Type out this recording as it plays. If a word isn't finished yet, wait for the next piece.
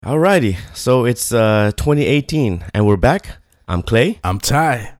Alrighty, so it's 2018 and we're back. I'm Clay. I'm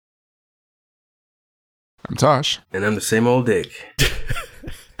Ty. I'm Tosh. And I'm the same old Dick.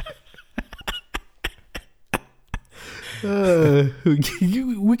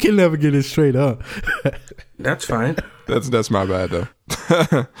 We can never get it straight up. That's fine. That's my bad though.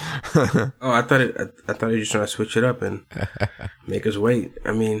 Oh, I thought you were just trying to switch it up and make us wait.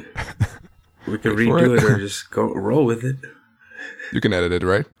 I mean, we could redo it or just roll with it. You can edit it,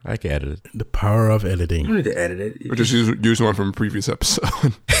 right? I can edit it. The power of You editing. don't need to edit it. Or just use one from a previous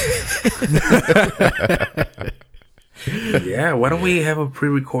episode. Yeah, why don't we have a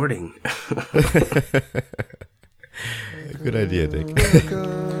pre-recording? Good idea, Dick.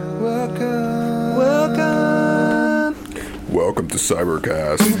 Welcome to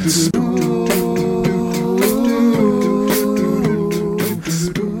Cybercast.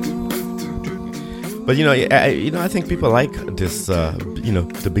 But I think people like this.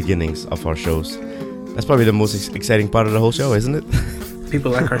 The beginnings of our shows. That's probably the most exciting part of the whole show, isn't it?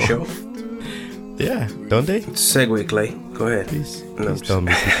 People like our show. Yeah, don't they? Segue, Clay. Go ahead. Please No, tell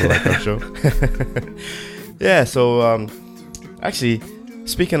me people like our show. Yeah. So actually,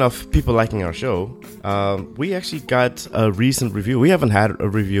 speaking of people liking our show, we actually got a recent review. We haven't had a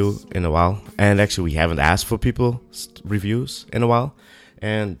review in a while, and actually, we haven't asked for people's reviews in a while,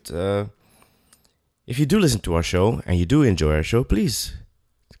 and. If you do listen to our show and you do enjoy our show, please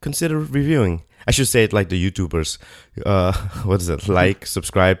consider reviewing. I should say it like the YouTubers. What is it? Like,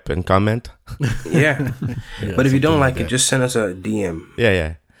 subscribe, and comment. Yeah. But if you don't like it, just send us a DM.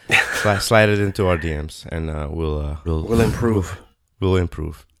 Yeah. Slide it into our DMs, and we'll improve. We'll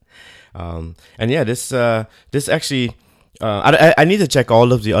improve. And yeah, this actually. I need to check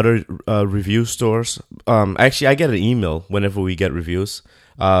all of the other review stores. Actually, I get an email whenever we get reviews.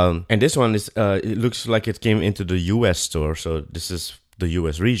 And this one is, it looks like it came into the US store. So this is the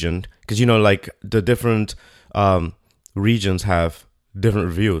US region. Because, like the different regions have different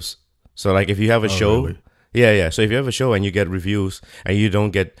reviews. So like if you have a show. Really? Yeah. So if you have a show and you get reviews and you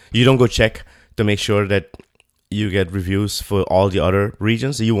don't go check to make sure that you get reviews for all the other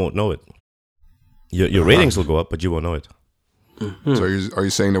regions, you won't know it. Your ratings will go up, but you won't know it. Mm-hmm. So are you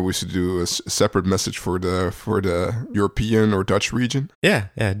saying that we should do a separate message for the European or Dutch region? Yeah.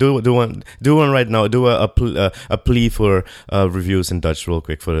 Do one right now. Do a plea for reviews in Dutch real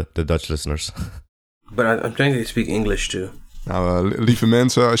quick for the Dutch listeners. But I'm trying to speak English too. Nou, lieve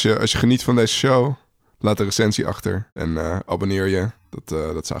mensen, als je geniet van deze show, laat een recensie achter en abonneer je.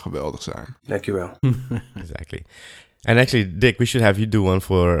 Dat zou geweldig zijn. Dankjewel. Exactly. And actually, Dick, we should have you do one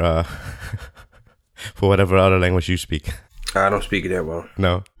for whatever other language you speak. I don't speak it that well.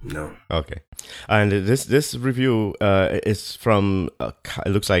 No? No. Okay. And this review is from,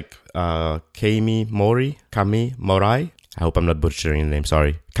 it looks like Kami Morai. I hope I'm not butchering the name,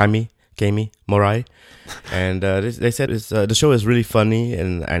 sorry. Kami Morai. And they said the show is really funny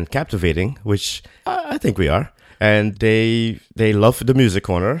and captivating, which I think we are. And they love the music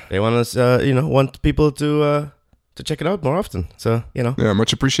corner. They want us, want people to check it out more often. So, Yeah,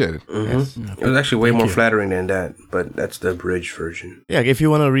 much appreciated. Mm-hmm. Yes. It was actually way more flattering than that, but that's the abridged version. Yeah, if you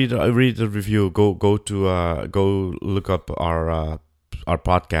want to read the review, go look up our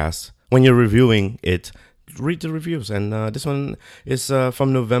podcast. When you're reviewing it, read the reviews. And this one is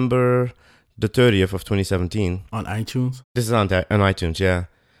from November the 30th of 2017 On iTunes? This is on iTunes, yeah.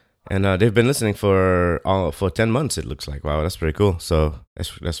 And they've been listening for 10 months. It looks like. Wow, that's pretty cool. So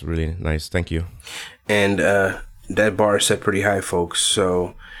that's really nice. Thank you. And that bar is set pretty high, folks.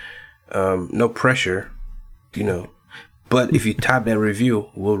 So no pressure, But if you top that review,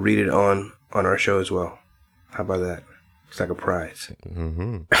 we'll read it on our show as well. How about that? It's like a prize.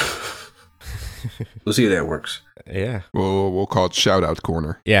 Mm-hmm. We'll see if that works. Yeah. We'll call it Shout Out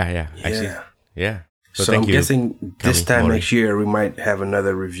Corner. Yeah. Actually, yeah. So I'm guessing this time next year we might have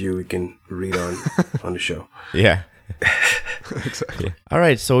another review we can read on the show. Yeah. Exactly. Yeah. All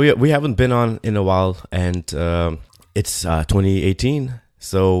right. So we haven't been on in a while, and it's 2018.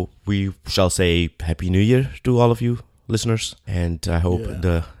 So we shall say Happy New Year to all of you listeners, and I hope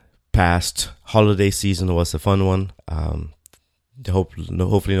the past holiday season was a fun one. Hopefully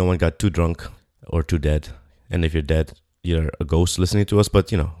no one got too drunk or too dead, and if you're dead, you're a ghost listening to us.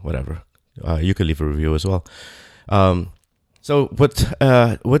 But whatever. You can leave a review as well. So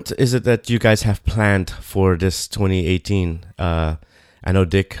what is it that you guys have planned for this 2018? I know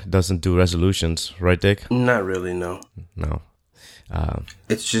Dick doesn't do resolutions, right, Dick? Not really, no. No.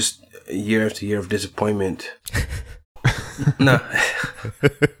 It's just year after year of disappointment. No.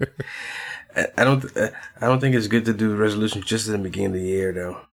 I don't think it's good to do resolutions just at the beginning of the year,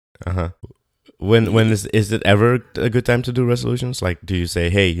 though. Uh-huh. when is it ever a good time to do resolutions? Like, do you say,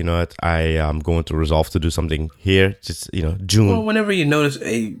 hey, you know what, I am going to resolve to do something here, just, you know, June? Well, whenever you notice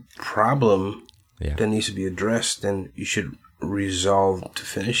a problem Yeah. that needs to be addressed, then you should resolve to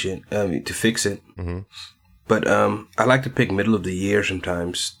finish it, to fix it. Mm-hmm. But I like to pick middle of the year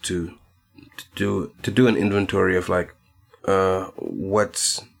sometimes to do an inventory of like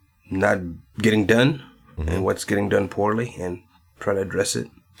what's not getting done and what's getting done poorly, and try to address it.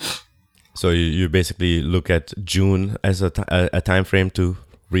 So you basically look at June as a time frame to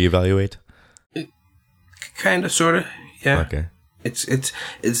reevaluate. Kind of, sort of, yeah. Okay. It's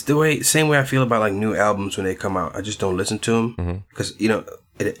the same way I feel about like new albums when they come out. I just don't listen to them because you know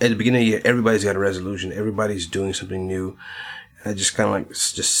at the beginning of the year everybody's got a resolution, everybody's doing something new, and I just kind of like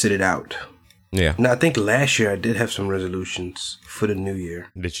just sit it out. Yeah. Now I think last year I did have some resolutions for the new year.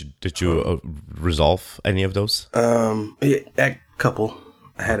 Did you resolve any of those? Yeah, a couple.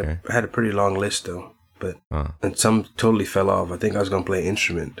 I had a pretty long list though, but and some totally fell off. I think I was gonna play an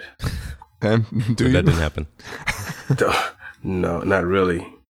instrument. And do you? That didn't happen. No, not really.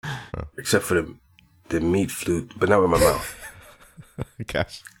 Except for the meat flute, but not with my mouth.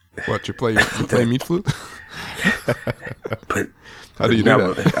 Gosh. What, you play meat flute? But How do you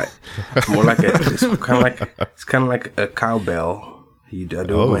do that? More like it's kind of like a cowbell. I do it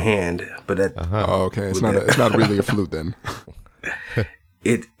with my hand, but that Oh, okay. It's not really a flute then.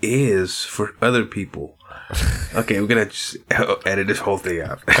 it is for other people. Okay, we're gonna just edit this whole thing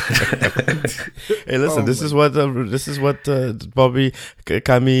out. Hey, listen. This is what Bobby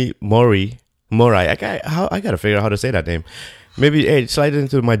Kami Morai. I gotta figure out how to say that name. Maybe slide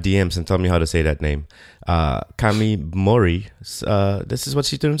into my DMs and tell me how to say that name. Kami Mori. This is what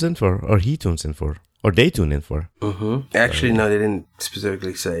she tunes in for, or he tunes in for, or they tune in for. Mm-hmm. Actually, no, they didn't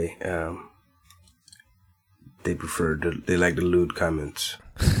specifically say. They they like the lewd comments.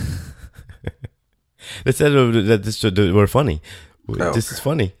 They said that they were funny. Oh. This is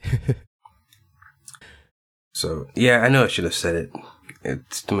funny. So yeah, I know I should have said it.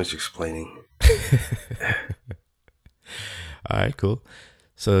 It's too much explaining. All right, cool.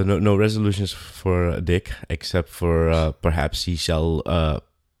 So no resolutions for Dick, except for perhaps he shall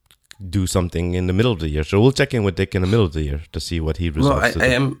do something in the middle of the year. So we'll check in with Dick in the middle of the year to see what he resolves.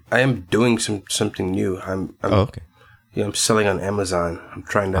 No, I am doing something new. I'm okay. Yeah, I'm selling on Amazon. I'm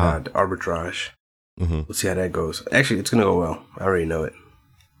trying that out, arbitrage. Mm-hmm. We'll see how that goes. Actually, it's gonna go well. I already know it.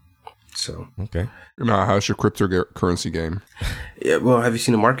 So okay. Now, how's your cryptocurrency game? Yeah. Well, have you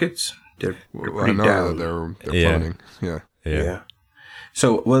seen the markets? They're pretty I know down. that they're floating. Yeah.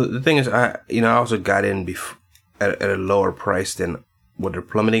 So, well, the thing is, I also got in at a lower price than what they're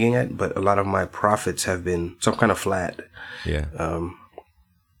plummeting at, but a lot of my profits have been some kind of flat. Yeah.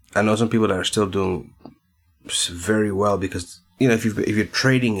 I know some people that are still doing very well because if you're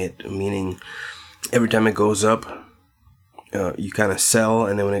trading it, meaning every time it goes up, you kind of sell,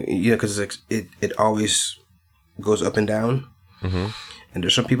 and then when because it always goes up and down. Mm-hmm. And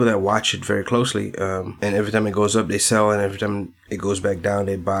there's some people that watch it very closely, and every time it goes up, they sell, and every time it goes back down,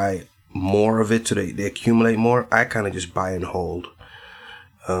 they buy more of it, so they accumulate more. I kind of just buy and hold.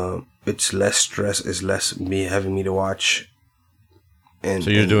 It's less stress, it's less having me to watch. And so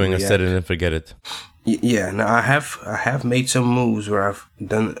you're doing react. a set it and forget it. Yeah. Now I have made some moves where I've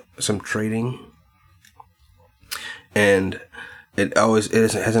done some trading, and it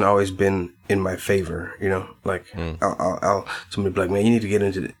hasn't always been in my favor, like I'll somebody be like, man, you need to get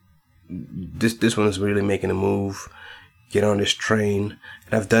into this one is really making a move, get on this train.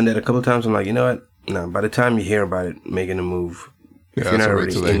 And I've done that a couple of times. I'm like, you know what? No, by the time you hear about it making a move, if you're not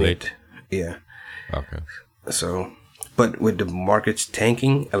already in it. Yeah. Okay. So, but with the markets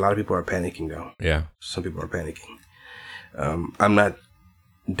tanking, a lot of people are panicking though. Yeah. Some people are panicking. I'm not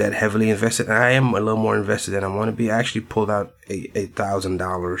that heavily invested. I am a little more invested than I want to be. I actually pulled out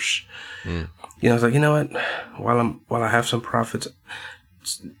 $1,000. I was like, you know what? While I have some profits,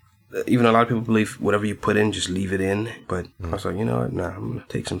 even a lot of people believe whatever you put in, just leave it in. But I was like, you know what? Nah, I'm gonna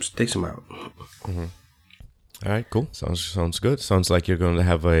take some out. Mm-hmm. All right, cool. Sounds good. Sounds like you're going to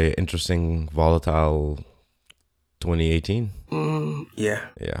have a interesting, volatile 2018. Yeah.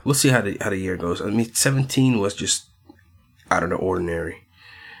 Yeah. We'll see how the year goes. I mean, 17 was just out of the ordinary.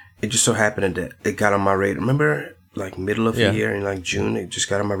 It just so happened that it got on my radar. Remember, like middle of the year in like June, it just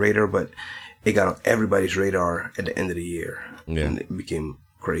got on my radar, but it got on everybody's radar at the end of the year. Yeah. And it became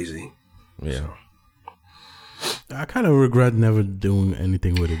crazy. Yeah. So. I kind of regret never doing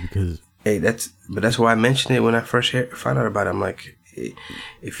anything with it because... Hey, that's why I mentioned it when I first found out about it. I'm like,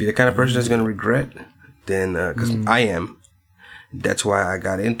 if you're the kind of person that's going to regret, then, because I am, that's why I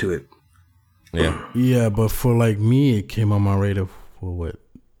got into it. Yeah. Yeah, but for like me, it came on my radar for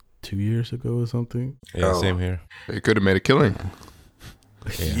 2 years ago or something. Yeah, Oh. same here. You could have made a killing.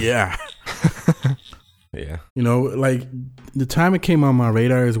 Yeah. Yeah. Yeah. You know, like the time it came on my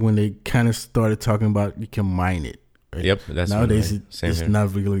radar is when they kind of started talking about you can mine it. Right? Yep. That's Nowadays, right. Same it's here.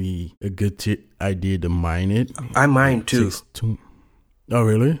 not really a good idea to mine it. I mine too, Takes oh,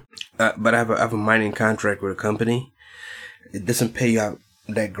 really? but I have a mining contract with a company. It doesn't pay out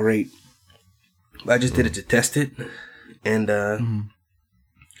that great. I just did it to test it, and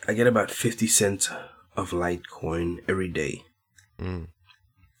I get about 50 cents of Litecoin every day.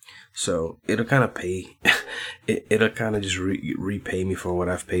 So it'll kind of pay. It'll kind of just repay me for what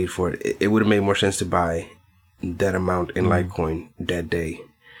I've paid for it. It would have made more sense to buy that amount in Litecoin that day.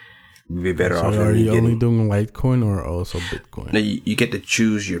 You'd be better off. So are than you only getting- doing Litecoin or also Bitcoin? No, you get to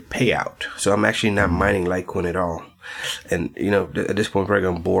choose your payout. So I'm actually not mining Litecoin at all. And, you know, at this point, we're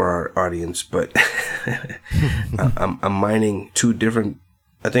going to bore our audience, but I'm mining two different,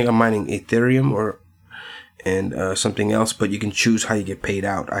 I think I'm mining Ethereum and something else, but you can choose how you get paid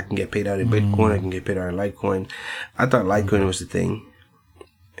out. I can get paid out in Bitcoin. I can get paid out in Litecoin. I thought Litecoin was the thing.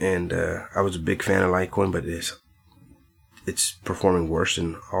 And I was a big fan of Litecoin, but it's performing worse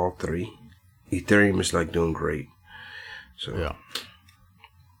than all three. Ethereum is like doing great. So Yeah.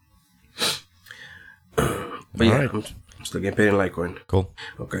 But yeah, Alright. I'm still getting paid in Litecoin. Cool.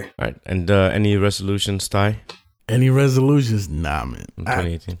 Okay. All right. And any resolutions, Ty? Any resolutions? Nah, man. In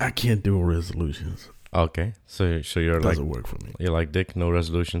 2018? I can't do resolutions. Okay. So you're It like doesn't work for me. you're like Dick. No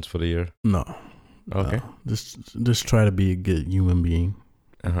resolutions for the year. No. Okay. No. Just try to be a good human being.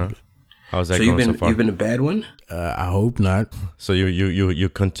 How's that So going so far? you've been a bad one? I hope not. So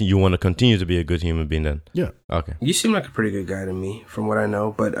you want to continue to be a good human being then? Yeah. Okay. You seem like a pretty good guy to me, from what I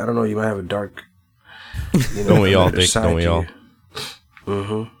know. But I don't know. You might have a dark. Don't we all, Dick? Don't we all?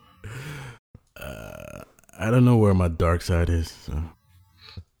 Mm-hmm. I don't know where my dark side is. So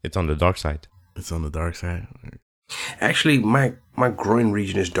It's on the dark side. it's on the dark side. Actually, my groin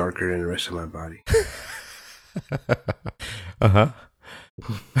region is darker than the rest of my body. I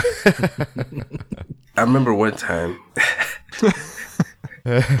remember one time.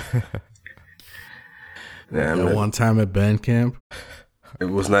 Nah, That one time at band camp, it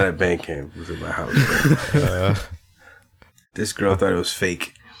was not at band camp. It was at my house. This girl thought it was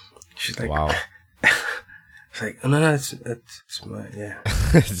fake. She's like, Wow. It's like, oh, no, it's my, yeah.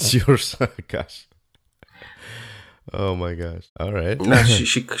 It's yours. Gosh. Oh my gosh. All right. No,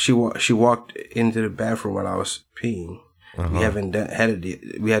 she walked into the bathroom while I was peeing. We hadn't done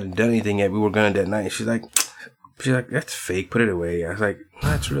anything yet. We were gonna that night. She's like, that's fake. Put it away. I was like, no,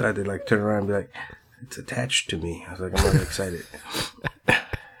 that's real. I did like turn around and be like, it's attached to me. I was like, I'm really excited.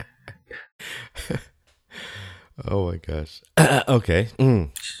 Oh my gosh. Okay.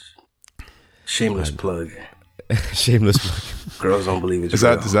 Shameless plug. Shameless plug. Girls don't believe it's Is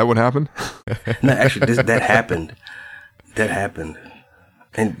real. that what happened? No, actually, that happened. That happened.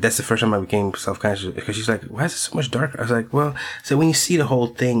 And that's the first time I became self-conscious, because she's like, why is it so much darker? I was like, well, so when you see the whole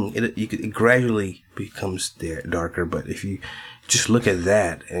thing, it gradually becomes darker. But if you just look at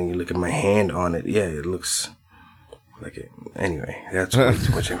that and you look at my hand on it, yeah, it looks like it. Anyway, that's way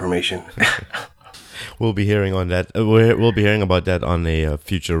too much information. We'll be hearing on that. We'll be hearing about that on a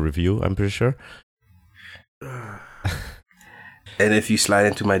future review, I'm pretty sure. And if you slide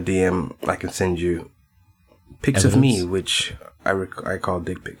into my DM, I can send you pics of me, which I call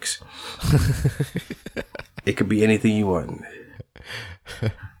dick pics. It could be anything you want.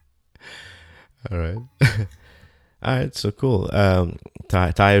 All right. All right, so cool.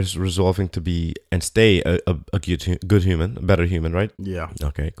 Ty is resolving to be and stay a good human, a better human, right? Yeah.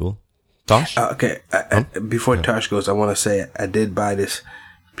 Okay, cool. Tosh? Okay, before Tosh goes, I want to say I did buy this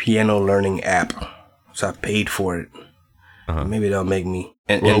piano learning app, so I paid for it. Maybe they'll make me.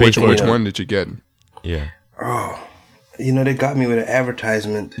 Well, which one did you get? Yeah. Oh, they got me with an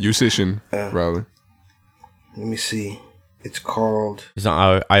advertisement. Musician, probably. Let me see. It's called It's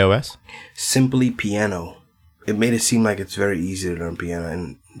on iOS? Simply Piano. It made it seem like it's very easy to learn piano,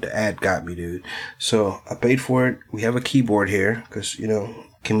 and the ad got me, dude. So I paid for it. We have a keyboard here because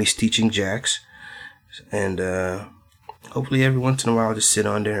Kimmy's teaching jacks, and hopefully every once in a while I'll just sit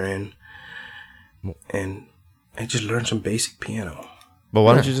on there and just learn some basic piano. But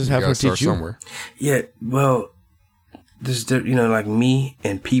why don't you just have her gotta start teach you? somewhere. Yeah, well, like me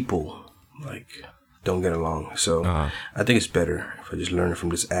and people don't get along, so I think it's better if I just learn it from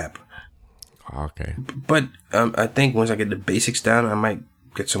this app. Okay. But I think once I get the basics down, I might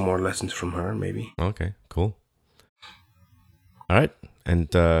get some more lessons from her, maybe. Okay, cool. All right. And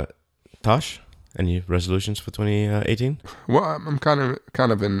Tosh, any resolutions for 2018? Well, I'm kind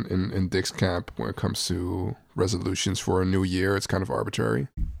of in Dick's camp when it comes to resolutions for a new year. It's kind of arbitrary.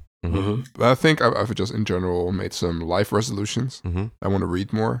 But I think I've just in general made some life resolutions. I want to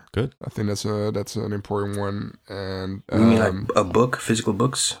read more. Good. I think that's an important one. And You mean like a book, physical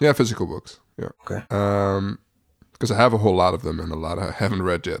books? yeah, physical books. Yeah. Okay. Because I have a whole lot of them, and a lot I haven't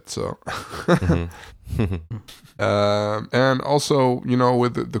read yet. So, and also, you know,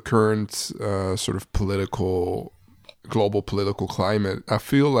 with the current sort of global political climate, I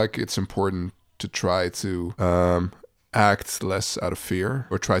feel like it's important to try to act less out of fear,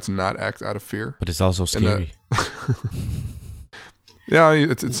 or try to not act out of fear. But it's also scary. Yeah,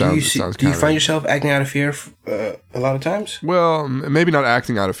 it sounds. Do you find yourself acting out of fear a lot of times? Well, maybe not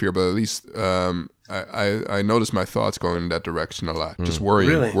acting out of fear, but at least I notice my thoughts going in that direction a lot. Just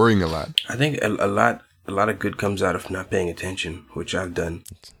worrying a lot. I think a lot of good comes out of not paying attention, which I've done.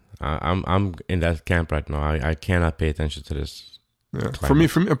 I'm in that camp right now. I cannot pay attention to this. Yeah. For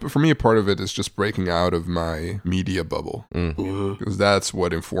me, a part of it is just breaking out of my media bubble, because that's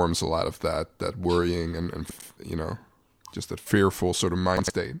what informs a lot of that worrying and you know, just that fearful sort of mind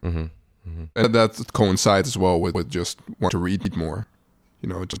state. And that coincides as well with just want to read more. You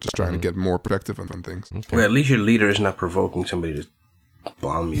know, just trying to get more perspective on things. Okay. Well, at least your leader is not provoking somebody to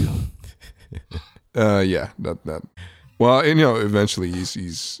bomb you. Yeah, that. Well, and, you know, eventually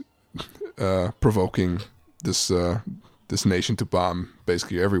he's provoking this nation to bomb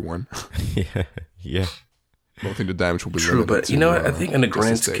basically everyone. Yeah. I don't think the damage will be True, limited but you know what? I think on a just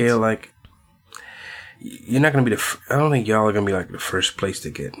grand the States. scale, like, you're not going to be I don't think y'all are going to be like the first place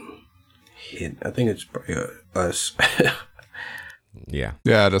to get hit. I think it's probably us. Yeah.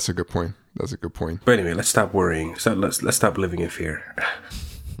 Yeah, that's a good point. But anyway, let's stop worrying. Let's stop living in fear.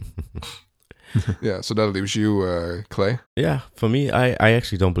 Yeah, so that leaves you, Clay. Yeah, for me, I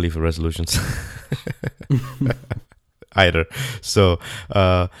actually don't believe in resolutions either. So,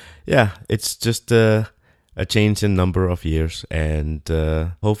 yeah, it's just a change in number of years, and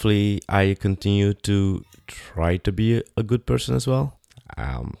hopefully I continue to try to be a good person as well.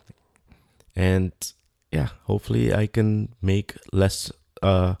 And yeah, hopefully I can make less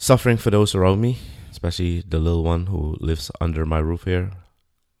suffering for those around me, especially the little one who lives under my roof here,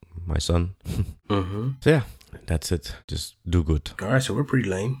 my son. So yeah, that's it. Just do good. All right, so we're pretty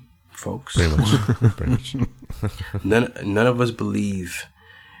lame, folks. Pretty much. None of us believe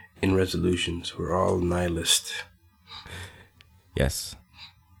in resolutions. We're all nihilist. Yes.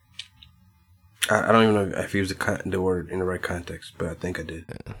 I don't even know if I used the word in the right context, but I think I did.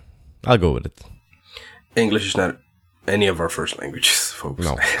 I'll go with it. English is not any of our first languages, folks.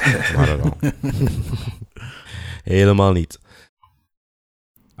 No, not at all. Helemaal niet.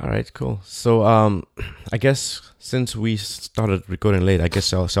 All right, cool. So, I guess since we started recording late, I guess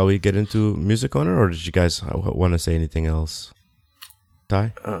shall we get into Music Corner, or did you guys want to say anything else?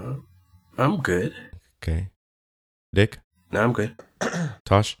 Ty? I'm good. Okay. Dick? No, I'm good.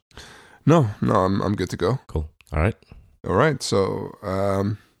 Tosh? No, I'm good to go. Cool. All right. So,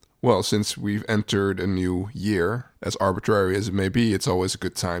 well, since we've entered a new year, as arbitrary as it may be, it's always a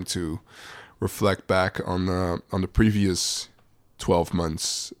good time to reflect back on the previous 12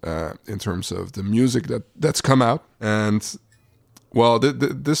 months in terms of the music that's come out. And well,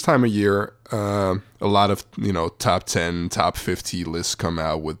 this time of year, a lot of, you know, top 10, top 50 lists come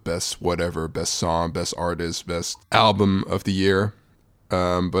out with best whatever, best song, best artist, best album of the year.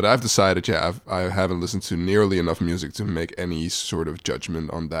 But I've decided, I haven't listened to nearly enough music to make any sort of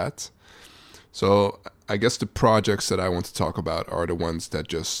judgment on that. So I guess the projects that I want to talk about are the ones that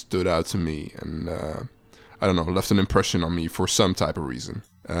just stood out to me and, I don't know, left an impression on me for some type of reason.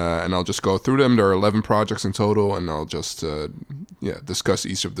 And I'll just go through them. There are 11 projects in total, and I'll just discuss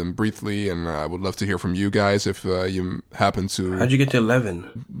each of them briefly. And I would love to hear from you guys if you happen to... How'd you get to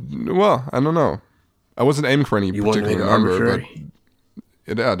 11? Well, I don't know. I wasn't aiming for any particular number, arbitrary?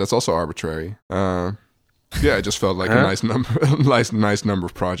 but yeah, that's also arbitrary. Yeah, it just felt like a nice number, nice number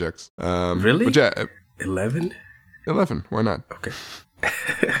of projects. Really? But yeah, 11? 11. Why not? Okay.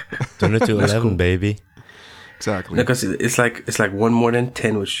 Turn it to 11, cool. Baby. Exactly. Because it's like one more than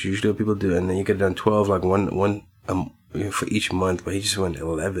 10, which usually people do, and then you get done 12, like one for each month. But he just went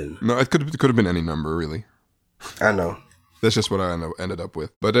 11. No, it could have been any number, really. I know. That's just what I ended up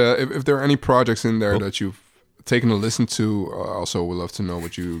with. But if there are any projects in there that you've taken a listen to, also would love to know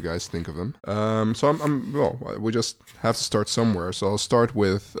what you guys think of them. So well, we just have to start somewhere. So I'll start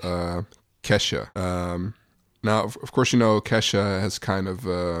with Kesha. Now, of course, you know, Kesha has kind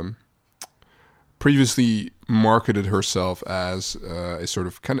of previously marketed herself as a sort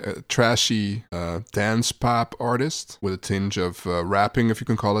of kind of trashy dance pop artist with a tinge of rapping, if you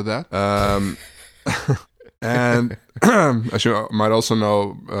can call it that. And as you might also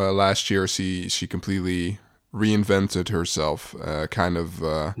know, last year she completely reinvented herself, kind of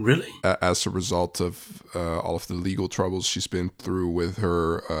Really? as a result of all of the legal troubles she's been through with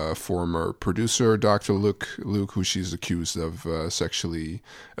her former producer, Dr. Luke, who she's accused of sexually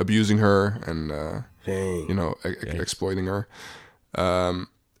abusing her and Dang. exploiting her.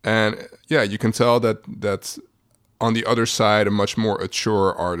 And yeah, you can tell that on the other side, a much more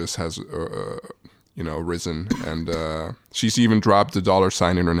mature artist has risen, and she's even dropped the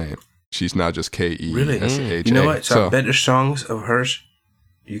 $sign in her name. She's not just KESHA. Really? You know what? So I bet there's songs of hers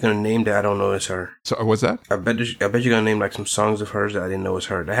you're gonna name that I don't know it's her. So what's that? I bet you're gonna name like some songs of hers that I didn't know was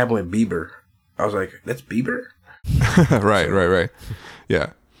her. That happened with Bieber. I was like, that's Bieber? Right.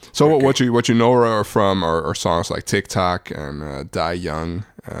 Yeah. So okay. what you know her from are songs like TikTok and Die Young,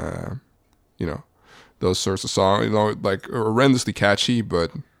 those sorts of songs, like horrendously catchy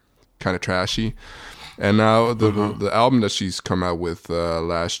but kind of trashy. And now the album that she's come out with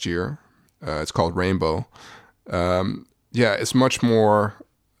last year, it's called Rainbow. It's much more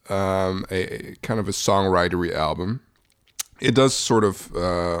a kind of a songwritery album. It does sort of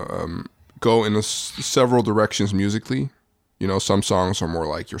go in several directions musically. Some songs are more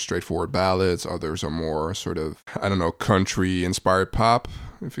like your straightforward ballads. Others are more sort of, country-inspired pop,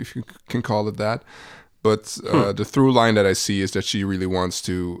 if you can call it that. But the through line that I see is that she really wants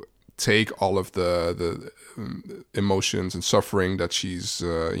to take all of the emotions and suffering that she's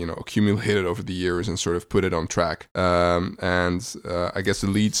accumulated over the years and sort of put it on track. And I guess the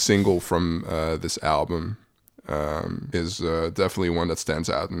lead single from this album is definitely one that stands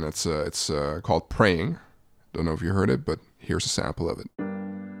out, and it's called Praying. Don't know if you heard it, but here's a sample of it.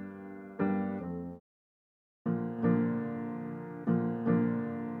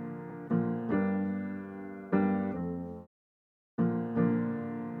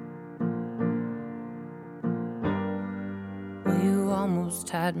 Well, you almost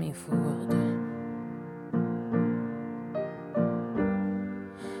had me fooled.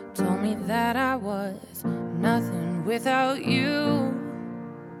 Told me that I was nothing without you.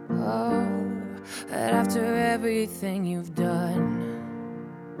 Oh, but after everything you've done,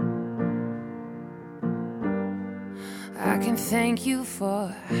 I can thank you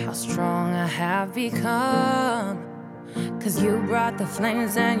for how strong I have become. 'Cause you brought the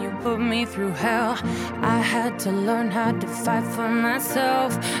flames and you put me through hell. I had to learn how to fight for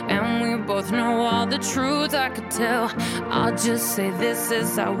myself, and we both know all the truth I could tell. I'll just say this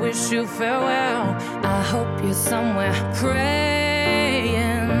as I wish you farewell. I hope you're somewhere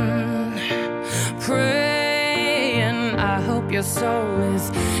praying. I hope your soul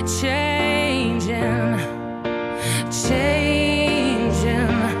is changing.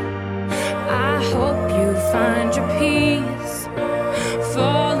 I hope you find your peace,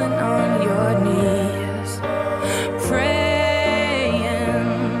 falling on your knees, praying.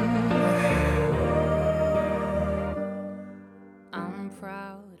 I'm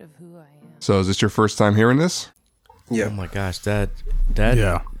proud of who I am. So is this your first time hearing this? Yeah. Oh my gosh, that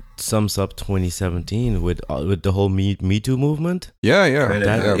sums up 2017 with the whole Me Too movement. Yeah.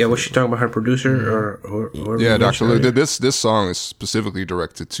 Was she talking about her producer or yeah, Dr. Luke? This song is specifically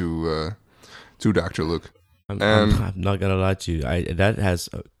directed to Dr. Luke. I'm not gonna lie to you.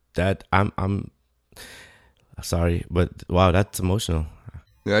 I'm sorry, but wow, that's emotional.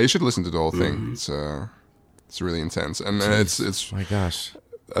 Yeah, you should listen to the whole thing. It's really intense, and it's my gosh.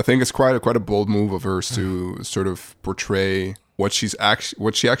 I think it's quite a bold move of hers to sort of portray what she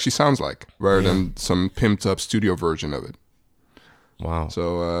actually sounds like, rather than some pimped up studio version of it. Wow.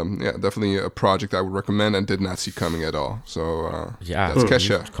 So definitely a project I would recommend and did not see coming at all. So that's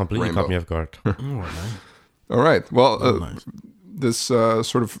Kesha. Completely Rainbow. caught me off guard. All right. Well, this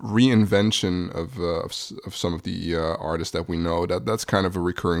sort of reinvention of some of the artists that we know, that's kind of a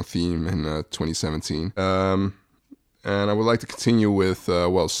recurring theme in 2017. And I would like to continue with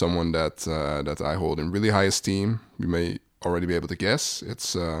someone that I hold in really high esteem. You may already be able to guess.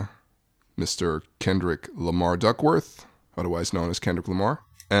 It's Mr. Kendrick Lamar Duckworth, otherwise known as Kendrick Lamar.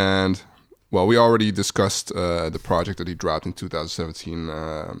 And, well, we already discussed the project that he dropped in 2017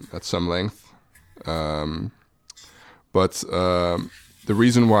 at some length. But the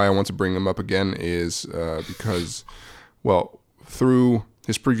reason why I want to bring him up again is because, well, through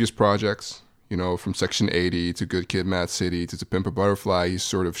his previous projects, from Section 80 to Good Kid, Mad City to Pimp a Butterfly, he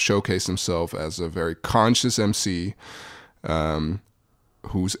sort of showcased himself as a very conscious MC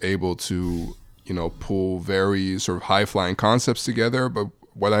who's able to, pull very sort of high-flying concepts together. But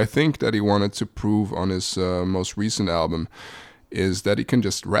what I think that he wanted to prove on his most recent album is that he can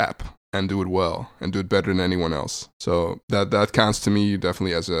just rap and do it well and do it better than anyone else. So that counts to me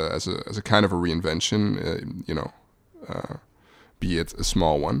definitely as a kind of a reinvention, be it a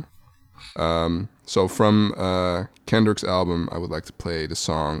small one. So from Kendrick's album, I would like to play the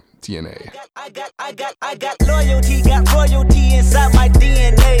song DNA. I got loyalty, got royalty inside my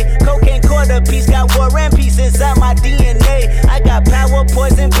DNA. Cocaine quarter piece, got war and peace inside my DNA. I got power,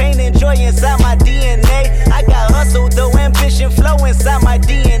 poison, pain, and joy inside my DNA. I got hustle, though ambition, flow inside my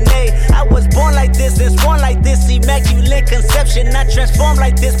DNA. I was born like this and sworn like this, immaculate conception. I transform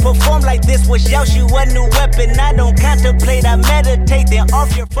like this, perform like this, wish y'all shoot a new weapon. I don't contemplate, I meditate, then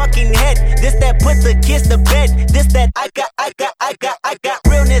off your fucking head. This that put the kids to bed. This that I got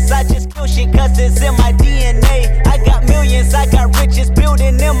realness. I just kill shit cause it's in my DNA. I got millions, I got riches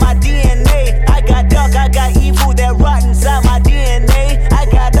building in my DNA. I got dark, I got evil that rot inside my DNA. I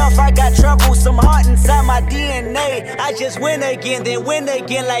got off, I got trouble, some heart inside my DNA. I just win again, then win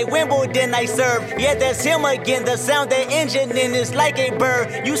again like Wimbledon I serve. Yeah, that's him again, the sound that engine in is like a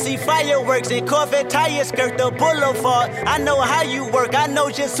bird. You see fireworks and Corvette tires skirt the boulevard. I know how you work, I know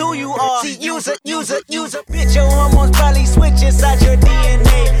just who you are. See, use a bitch, your hormones probably switch inside your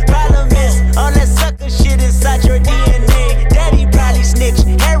DNA. Problem is, all that sucker shit inside your DNA. Daddy probably snitch,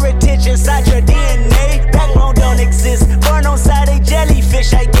 heritage inside your DNA. Backbone don't exist, born on side a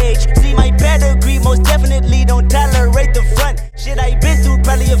jellyfish I gauge. See my pedigree, most definitely don't tolerate the front. Shit I been through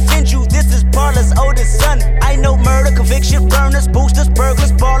probably offend you, this is Paula's oldest son. I know murder, conviction, burners, boosters,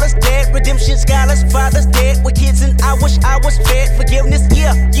 burglars, ballers, dead. Redemption, scholars, fathers dead. With kids and I wish I was fed. Forgiveness,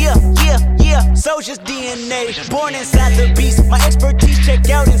 yeah. Soldier's DNA, born inside the beast. My expertise checked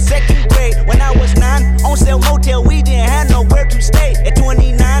out in 2nd grade. When I was 9, on sale motel, we didn't have nowhere to stay. At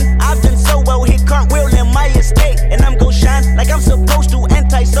 29, I've done so well, hit cartwheel in my estate. And I'm gon' shine like I'm supposed to.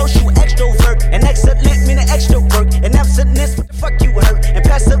 Antisocial extrovert, and excellent meaning extra work. And absentness, what the fuck you hurt? And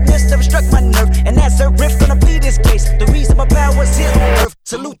passiveness never struck my nerve. And that's a riff, gonna plead this case. The reason my power's here on earth.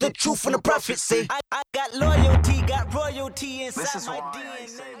 Salute the truth and the prophecy. I got loyalty, got royalty inside my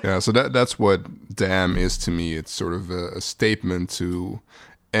DNA. Yeah, so that's what Damn is to me. It's sort of a statement to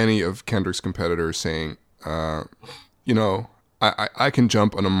any of Kendrick's competitors saying, you know, I can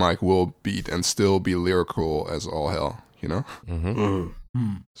jump on a Mike Will beat and still be lyrical as all hell, you know?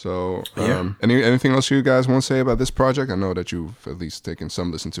 So, anything else you guys want to say about this project? I know that you've at least taken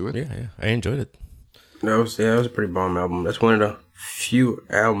some listen to it. Yeah, I enjoyed it. That was a pretty bomb album. That's one of the few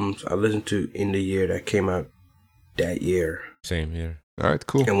albums I listened to in the year that came out that year. Same here. All right,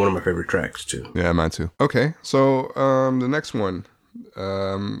 cool. And one of my favorite tracks too. Yeah, mine too. Okay, so the next one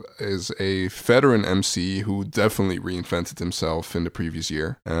is a veteran MC who definitely reinvented himself in the previous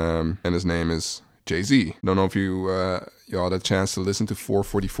year, and his name is Jay-Z. Don't know if you had a chance to listen to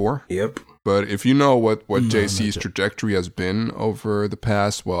 444. Yep. But if you know what Jay-Z's trajectory has been over the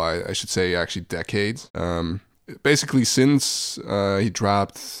past, well, I should say actually decades. Basically, since he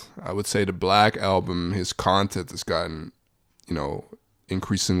dropped, I would say, the Black album, his content has gotten, you know,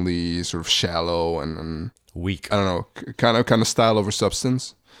 increasingly sort of shallow and weak. I don't know, kind of style over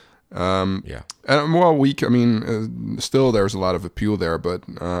substance. Yeah. And well, weak. I mean, still there's a lot of appeal there, but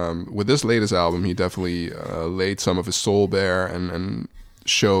with this latest album, he definitely laid some of his soul bare and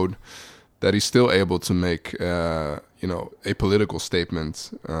showed that he's still able to make, you know, a political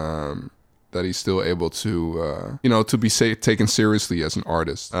statement. That he's still able to, you know, to be taken seriously as an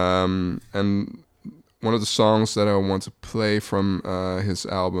artist. And one of the songs that I want to play from his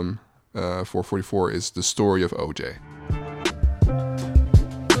album 444 is The Story of OJ.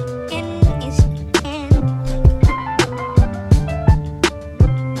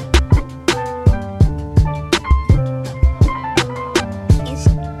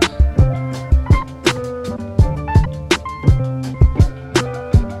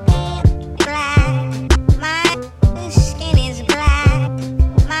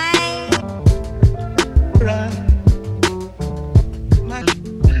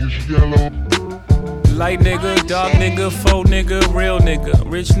 Light nigga, dark nigga, faux nigga, real nigga,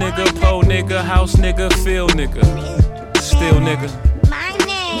 rich nigga, po nigga, house nigga, feel nigga, still nigga,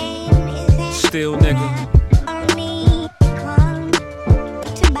 still nigga.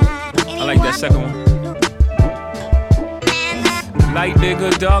 I like that second one. Light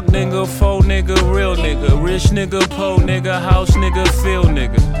nigga, dark nigga, faux nigga, real nigga, rich nigga, po nigga, house nigga, feel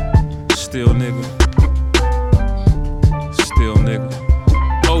nigga, still nigga, still nigga.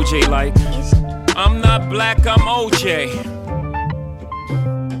 OJ like, I'm not black, I'm OJ.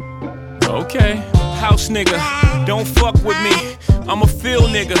 Okay, house nigga, don't fuck with me. I'm a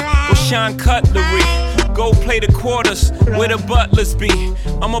field nigga, go shine cutlery. Go play the quarters where the butlers be.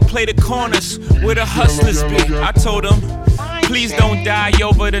 I'ma play the corners where the hustlers be. I told him, please don't die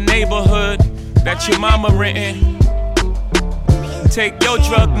over the neighborhood that your mama renting. Take your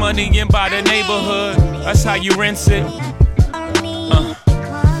drug money and buy the neighborhood. That's how you rinse it.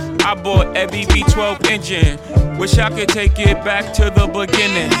 I bought every V12 engine. Wish I could take it back to the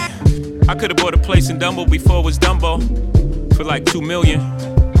beginning. I could've bought a place in Dumbo before it was Dumbo for like $2 million.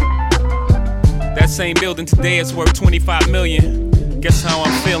 That same building today is worth $25 million. Guess how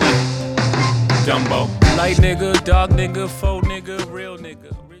I'm feeling? Dumbo. Light nigga, dog nigga, faux nigga, real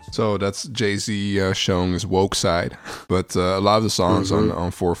nigga. So that's Jay-Z showing his woke side. But a lot of the songs on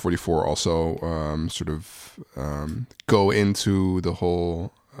 444 also sort of go into the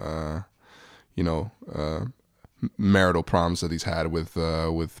whole, marital problems that he's had with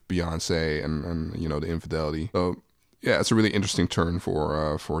Beyonce and the infidelity. So yeah, it's a really interesting turn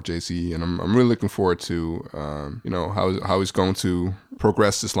for Jay-Z, and I'm really looking forward to how he's going to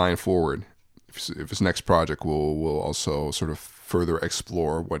progress this line forward. If his next project will also sort of further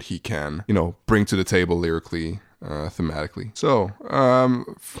explore what he can bring to the table lyrically, thematically. So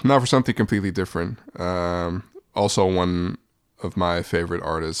now for something completely different. Also one of my favorite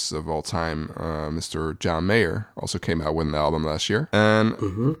artists of all time, Mr. John Mayer, also came out with an album last year.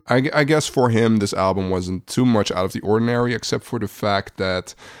 And I guess for him, this album wasn't too much out of the ordinary, except for the fact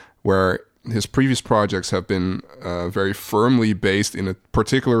that where his previous projects have been very firmly based in a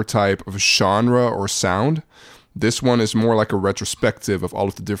particular type of genre or sound, this one is more like a retrospective of all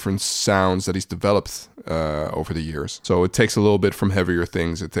of the different sounds that he's developed over the years. So it takes a little bit from Heavier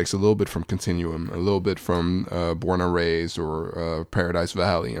Things, it takes a little bit from Continuum, a little bit from Born and Raised or Paradise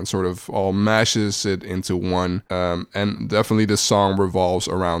Valley, and sort of all mashes it into one. And definitely this song revolves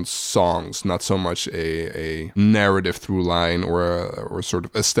around songs, not so much a narrative through line or sort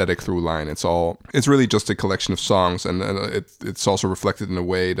of aesthetic through line. It's really just a collection of songs, and it's also reflected in a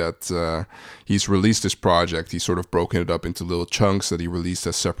way that he's released this project. He's sort of broken it up into little chunks that he released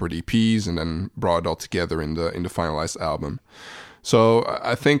as separate EPs and then brought it all together in the finalized album. So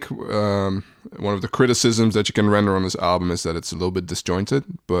I think one of the criticisms that you can render on this album is that it's a little bit disjointed.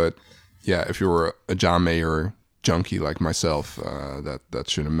 But yeah, if you're a John Mayer junkie like myself, that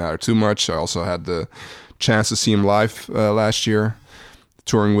shouldn't matter too much. I also had the chance to see him live last year,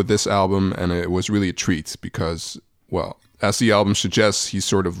 touring with this album, and it was really a treat because, well, as the album suggests, he's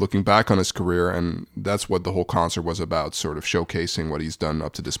sort of looking back on his career, and that's what the whole concert was about, sort of showcasing what he's done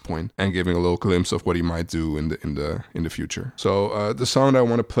up to this point and giving a little glimpse of what he might do in the future. So the song that I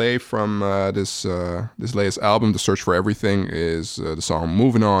want to play from this latest album, The Search for Everything, is the song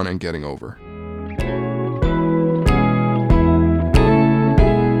Moving On and Getting Over.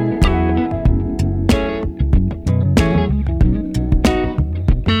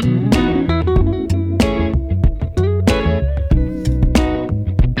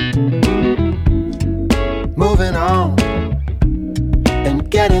 Moving on and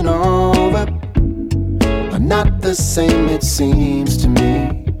getting over are not the same, it seems to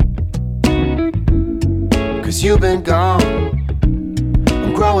me. 'Cause you've been gone,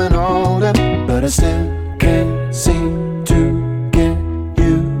 I'm growing older, but I still can't seem to get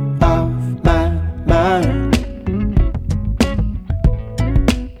you off my mind.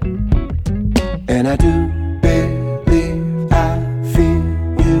 And I do believe I feel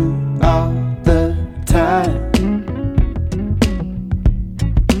you all the time.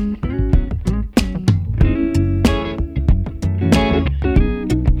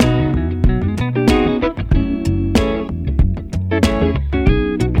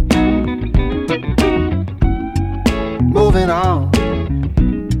 Moving on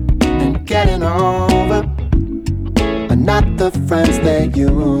and getting over are not the friends they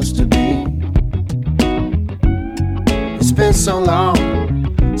used to be. It's been so long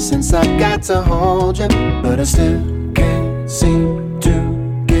since I got to hold you, but I still can't seem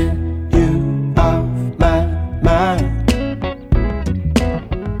to get you off my mind.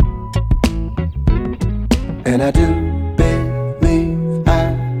 And I do believe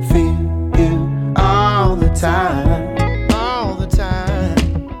I feel you all the time, all the time.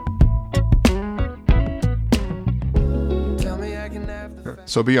 Tell me I can have the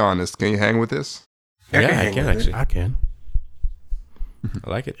So be honest, can you hang with this? Yeah, I can actually. I can. I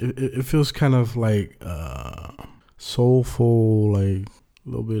like it. It feels kind of like soulful, like a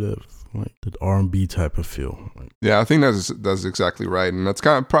little bit of like the R&B type of feel. Like, Yeah, I think that's exactly right, and that's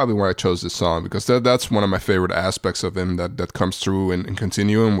kind of probably why I chose this song, because that's one of my favorite aspects of him that comes through in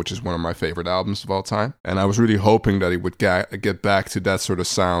Continuum, which is one of my favorite albums of all time. And I was really hoping that he would get back to that sort of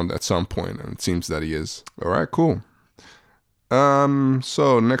sound at some point, and it seems that he is. All right, cool.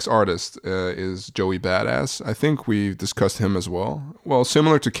 So next artist is Joey Badass. I think we've discussed him as well. Well,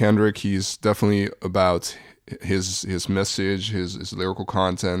 similar to Kendrick, he's definitely about his message, his lyrical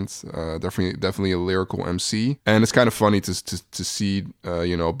content. Definitely a lyrical MC, and it's kind of funny to see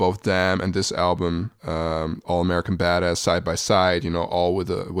both Damn and this album, All American Badass, side by side. All with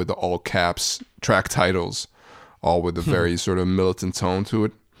the all caps track titles, all with a very sort of militant tone to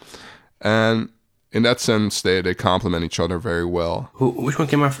it, and in that sense, they complement each other very well. Which one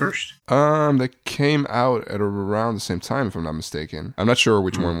came out first? They came out at around the same time, if I'm not mistaken. I'm not sure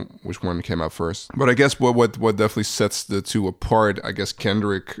which one came out first. But I guess what definitely sets the two apart, I guess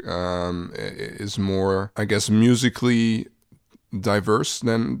Kendrick is more, I guess, musically diverse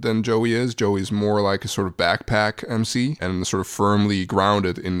than Joey is. Joey's more like a sort of backpack MC and sort of firmly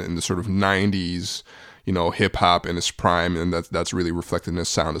grounded in the sort of 90s, hip hop in its prime, and that's really reflected in his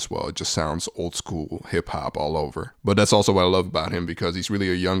sound as well. It just sounds old school hip hop all over. But that's also what I love about him, because he's really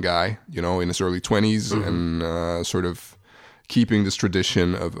a young guy, in his early 20s, and sort of keeping this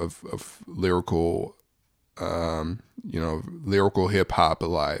tradition of lyrical, lyrical hip hop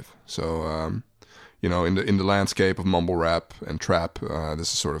alive. So, in the landscape of mumble rap and trap,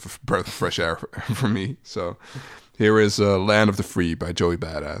 this is sort of a breath of fresh air for me. So, here is "Land of the Free" by Joey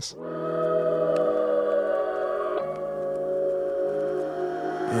Badass.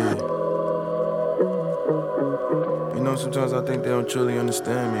 Yeah. Sometimes I think they don't truly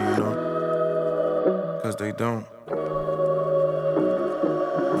understand me, because they don't.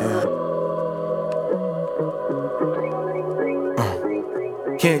 Yeah.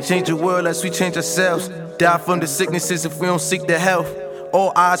 Can't change the world unless we change ourselves. Die from the sicknesses if we don't seek the health.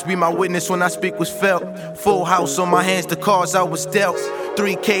 All eyes be my witness when I speak was felt. Full house on my hands, the cards I was dealt.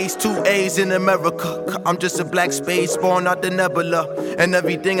 3 Ks, 2 A's in America. I'm just a black space born out the nebula. And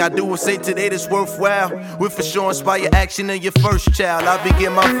everything I do will say today that's worthwhile. Will for sure inspire action in your first child. I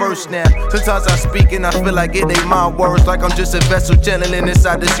begin my first now. Sometimes I speak and I feel like it ain't my words. Like I'm just a vessel channeling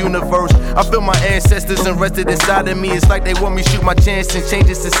inside this universe. I feel my ancestors invested inside of me. It's like they want me to shoot my chance and change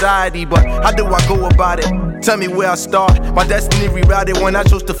society. But how do I go about it? Tell me where I start. My destiny rerouted when I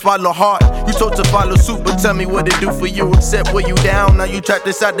chose to follow heart. You chose to follow suit, but tell me what it do for you. Except when you down, now you trapped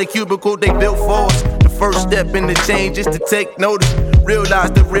inside the cubicle they built for us. The first step in the change is to take notice. Realize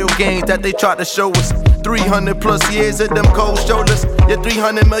the real gains that they try to show us. 300 plus years of them cold shoulders. Your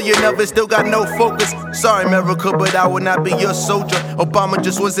 300 million of it still got no focus. Sorry America, but I will not be your soldier. Obama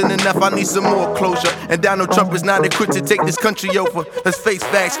just wasn't enough, I need some more closure. And Donald Trump is not equipped to take this country over. Let's face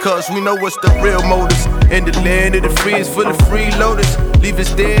facts, cause we know what's the real motives. In the land of the free is full of freeloaders. Leave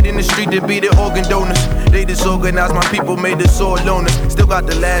us dead in the street to be the organ donors. They disorganized my people, made us all loners. Still got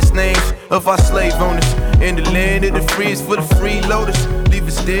the last names of our slave owners. In the land of the free is full of freeloaders. Leave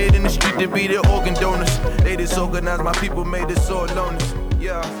us dead in the street to be the organ donors. They disorganized my people, made us all loners.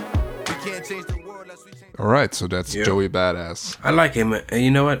 Yeah, we can't change the world unless we change. All right, so that's Joey Badass. I like him, and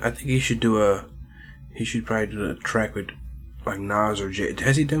you know what? I think he should probably do a track with like Nas or Jay.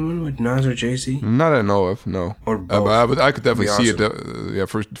 Has he done one with Nas or Jay-Z? Not that I know of, no. Or both. But I could definitely see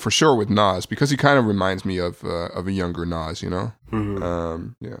awesome. it. For sure with Nas, because he kind of reminds me of a younger Nas, Mm-hmm.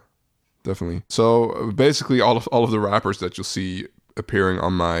 Yeah, definitely. So basically, all of the rappers that you'll see appearing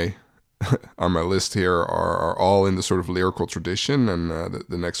on my on my list here are all in the sort of lyrical tradition, and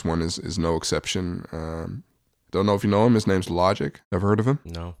the next one is no exception. Don't know if you know him. His name's Logic. Ever heard of him?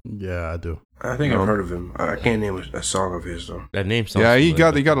 No. Yeah, I do. I think I've heard of him. I can't name a song of his though. That name sounds he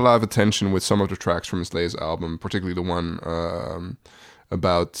familiar. got a lot of attention with some of the tracks from his latest album, particularly the one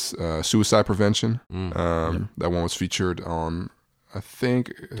about suicide prevention. That one was featured on, I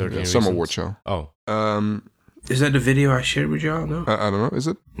think, some award show. Oh. Is that the video I shared with y'all? No, I don't know. Is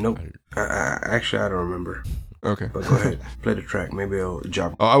it? Nope. Actually, I don't remember. Okay. But go ahead, play the track. Maybe it'll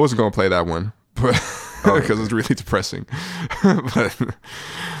jump. Oh, I wasn't gonna play that one, but because it's really depressing.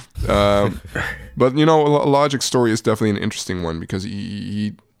 But Logic's story is definitely an interesting one because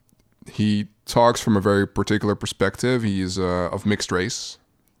he talks from a very particular perspective. He's of mixed race,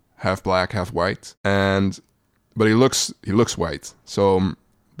 half black, half white, but he looks white. So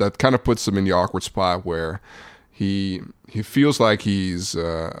that kind of puts him in the awkward spot where he feels like he's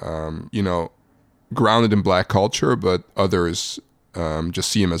grounded in black culture, but others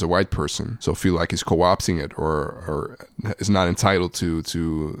just see him as a white person, so feel like he's co-opting it or is not entitled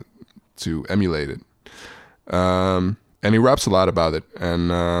to emulate it. And he raps a lot about it,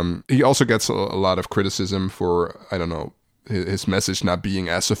 and he also gets a lot of criticism for, I don't know, his message not being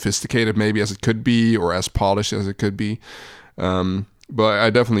as sophisticated maybe as it could be, or as polished as it could be. But I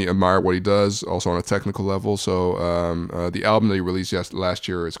definitely admire what he does, also on a technical level. So the album that he released last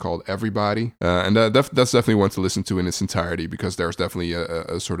year is called Everybody. And that's definitely one to listen to in its entirety, because there's definitely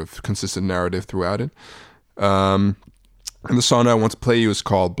a sort of consistent narrative throughout it. And the song I want to play you is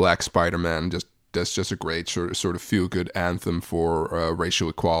called Black Spider-Man. Just that's just a great sort of feel good anthem for racial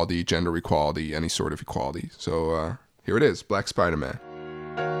equality, gender equality, any sort of equality. So here it is, Black Spider-Man.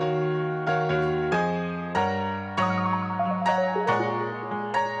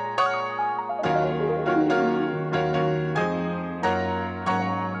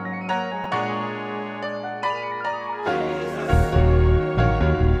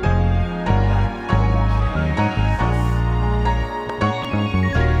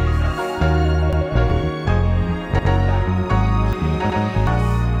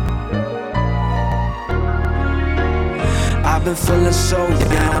 I've been feeling so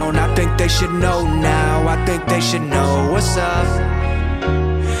down, I think they should know now. I think they should know what's up.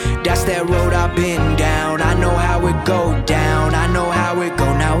 That's that road I've been down. I know how it go down, I know how it go.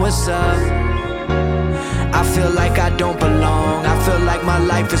 Now what's up? I feel like I don't belong, I feel like my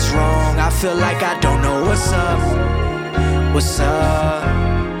life is wrong, I feel like I don't know what's up. What's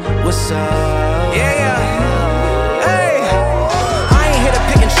up? What's up? Yeah. Hey, I ain't here to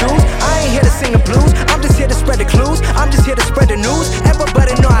pick and choose, I ain't here to sing the blues. I'm just here to spread the clues, I'm just here to spread the news.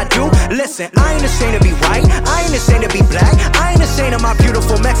 Everybody know I do. Listen, I ain't ashamed to be white, I ain't ashamed to be black, I ain't ashamed of my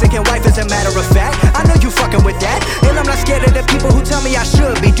beautiful Mexican wife, as a matter of fact. I know you fucking with that, and I'm not scared of the people who tell me I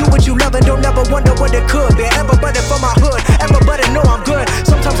should be. Do what you love and don't ever wonder what it could be. Everybody from my hood, everybody know I'm good.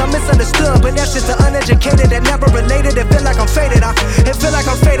 Sometimes I'm misunderstood, but that's just the uneducated that never related. It feel like I'm faded, it feel like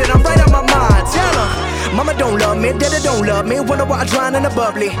I'm faded, I'm right on my mind. Tell them, mama don't love me, daddy don't love me. Wonder why I drown in the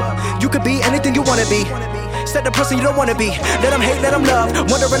bubbly. You could be anything you wanna be. Set the person you don't wanna be. Let them hate, let them love.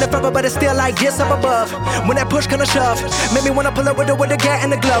 Wondering if everybody's still like this up above. When that push kinda shove, made me wanna pull up with the gat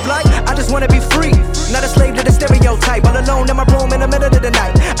and the glove. Like, I just wanna be free, not a slave to the stereotype. All alone in my room in the middle of the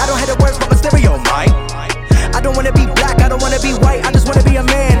night. I don't have the words, but my stereo mic. I don't wanna be black, I don't wanna be white, I just wanna be a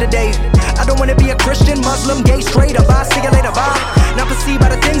man today. I don't wanna be a Christian, Muslim, gay, straight, or bi, see you later, bye. Not perceived by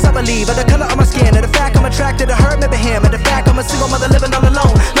the things I believe, or the color of my skin, or the fact I'm attracted to her, maybe him, or the fact I'm a single mother living all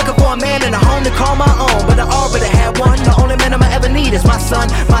alone, looking for a man in a home to call my own. But I already had one, the only man I'ma ever need is my son,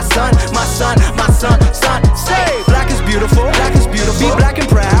 my son, my son, my son, son. Say, black is beautiful, be black and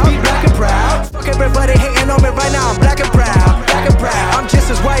proud, be black and proud. Fuck everybody hating on me right now, I'm black and proud, black and proud. I'm just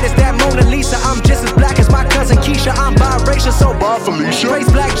as white as that Mona Lisa, I'm just as black as my cousin Keisha. I'm biracial, so bar Felicia.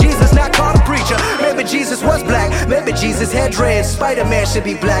 Praise black Jesus, not called a preacher. Maybe Jesus was black, maybe Jesus had dreads. Spider-Man should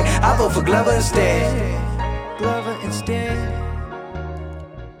be black, I vote for Glover instead. Glover instead.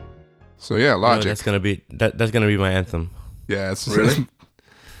 So yeah, Logic. That's gonna be that's gonna be my anthem. Yeah, it's really.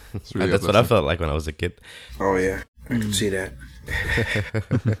 It's really that's what I felt like when I was a kid. Oh yeah, I can see that.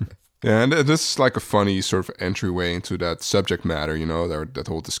 Yeah, and this is like a funny sort of entryway into that subject matter, you know, that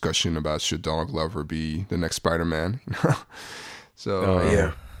whole discussion about should Donald Glover be the next Spider-Man, you know?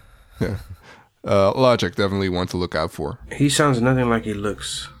 So yeah. Logic, definitely one to look out for. He sounds nothing like he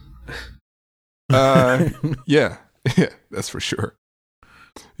looks. Yeah, that's for sure.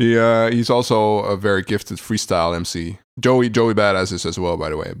 He's also a very gifted freestyle MC. Joey Badass is as well, by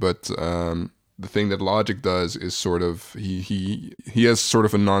the way. But the thing that Logic does is sort of he has sort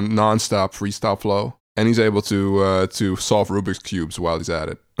of a non-stop freestyle flow, and he's able to solve Rubik's cubes while he's at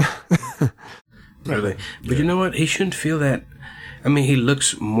it. Really, but you know what? He shouldn't feel that. I mean, he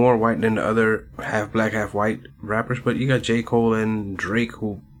looks more white than the other half black, half white rappers. But you got J. Cole and Drake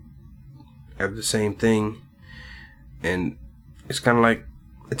who have the same thing, and it's kind of like.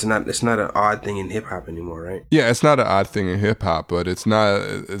 It's not an odd thing in hip hop anymore, right? Yeah, it's not an odd thing in hip hop, but it's not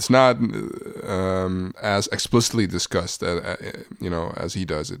as explicitly discussed, as he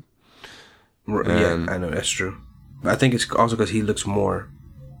does it. Yeah, I know that's true. I think it's also because he looks more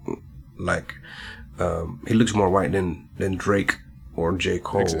like he looks more white than Drake or J.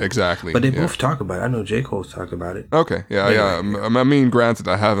 Cole. Exactly. But they both talk about it. I know J. Cole's talked about it. Okay. Yeah. I mean, granted,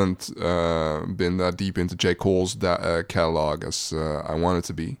 I haven't been that deep into J. Cole's catalog as I wanted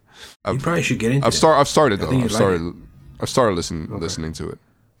to be. You probably should get into it. I've started though. I've started listening to it.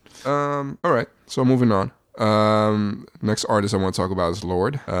 All right. So moving on. Next artist I want to talk about is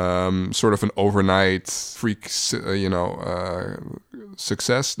Lorde. Sort of an overnight freak,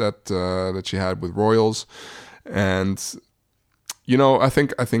 success that she had with Royals, and. You know, I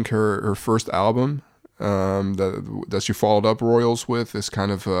think her first album that she followed up Royals with is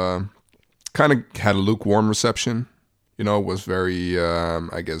kind of had a lukewarm reception. You know, was very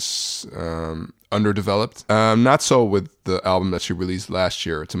underdeveloped. Not so with the album that she released last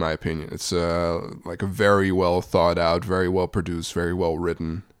year, to my opinion. It's like a very well thought out, very well produced, very well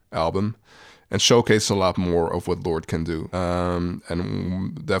written album. And showcase a lot more of what Lorde can do. And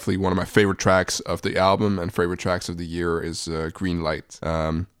definitely one of my favorite tracks of the album and favorite tracks of the year is Green Light,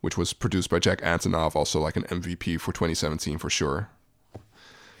 which was produced by Jack Antonoff, also like an MVP for 2017 for sure.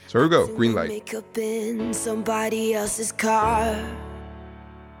 So here we go, green light. Makeup in somebody else's car.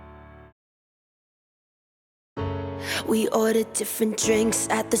 We ordered different drinks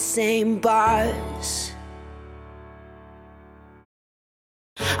at the same bars.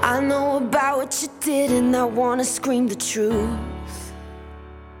 I know about what you did and I wanna scream the truth.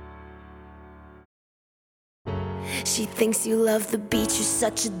 She thinks you love the beach, you're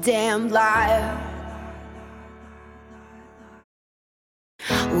such a damn liar.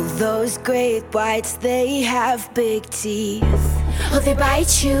 Well, those great whites, they have big teeth. Oh, they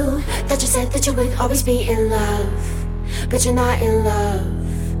bite you, that you said that you would always be in love. But you're not in love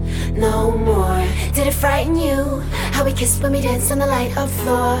no more. Did it frighten you how we kissed when we danced on the light of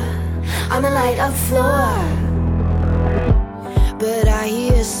floor? On the light of floor. But I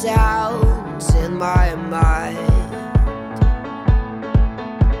hear sounds in my mind,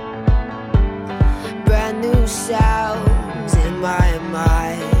 brand new sounds in my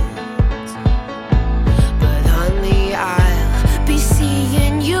mind. But honey, I'll be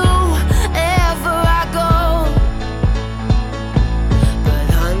seeing you wherever I go. But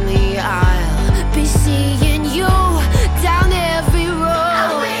honey, I'll be seeing you down every road.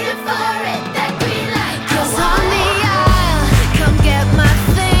 I'm waiting for it, that green light. 'Cause honey, I'll come get my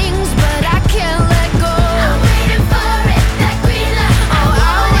things, but I can't let go. I'm waiting for it, that green light. Oh,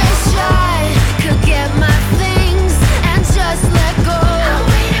 I wish I could get my things and just let go. I'm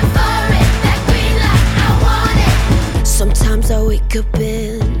waiting for it, that green light. I want it. Sometimes I wake up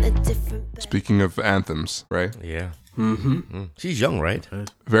in a different bed. Speaking of anthems, right? Yeah. Mm-hmm. She's young, right?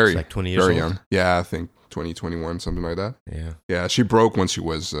 Very, She's like 20 years very old. young. Yeah, I think 20, 21, something like that. Yeah. Yeah, she broke when she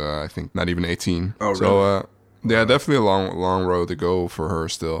was, I think, not even 18. Oh, So, yeah, definitely a long road to go for her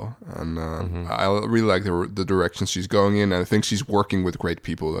still. And I really like the direction she's going in. And I think she's working with great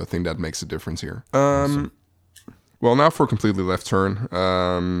people. I think that makes a difference here. Well, now for a completely left turn.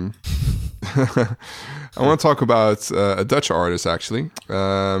 I want to talk about a Dutch artist, actually.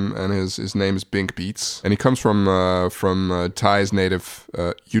 And his name is Bink Beats. And he comes from Thai's native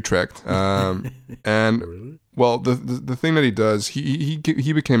Utrecht. And... Well, the thing that he does,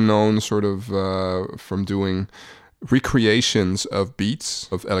 he became known sort of from doing recreations of beats,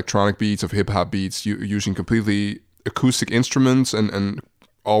 of electronic beats, of hip hop beats, using completely acoustic instruments and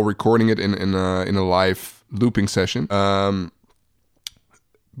all recording it in a live looping session.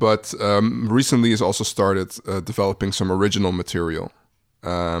 But recently he's also started developing some original material,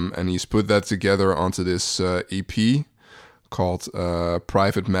 and he's put that together onto this EP called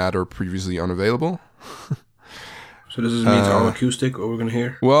Private Matter, previously unavailable. So does this mean it's all acoustic, what we're going to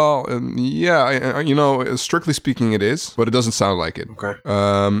hear? Well, yeah, strictly speaking it is, but it doesn't sound like it. Okay.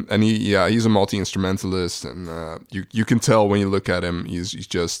 And he's a multi-instrumentalist, and you can tell when you look at him, he's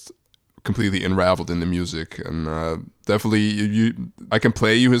just completely unraveled in the music. And definitely, I can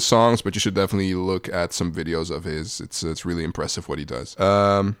play you his songs, but you should definitely look at some videos of his. It's really impressive what he does.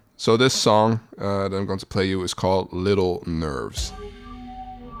 So this song that I'm going to play you is called Little Nerves.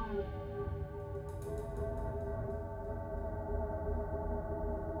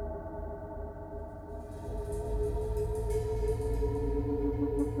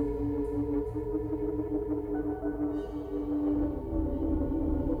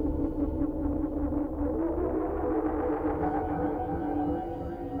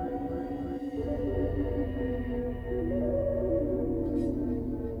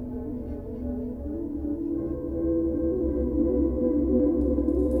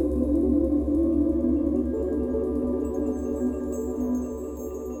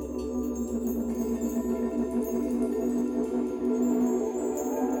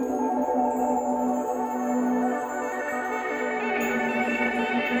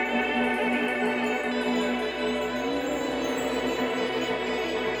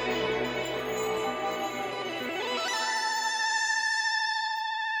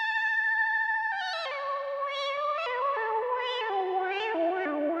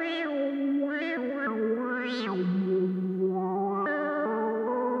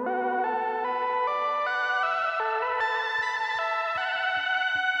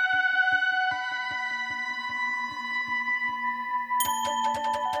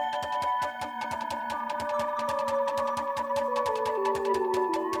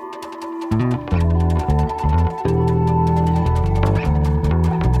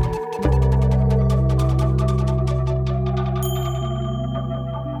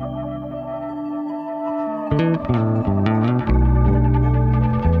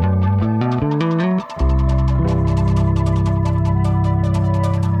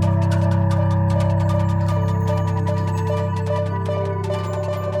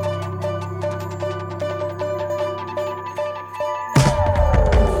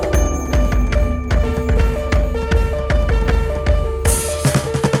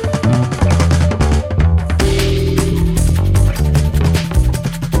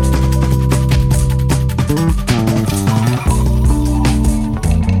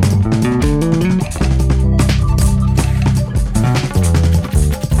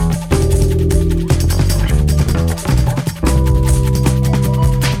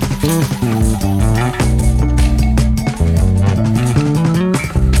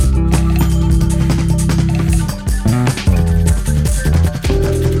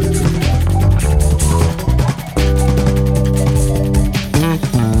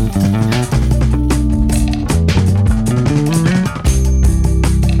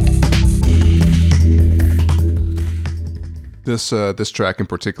 This track in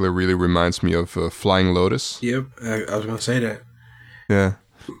particular really reminds me of Flying Lotus. Yep, I was gonna say that. Yeah,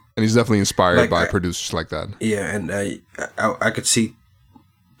 and he's definitely inspired by I- producers like that. Yeah, and I could see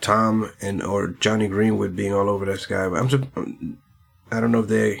Tom or Johnny Greenwood being all over this guy, but I don't know if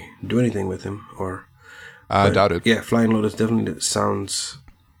they do anything with him or. I doubt it. Yeah, Flying Lotus definitely sounds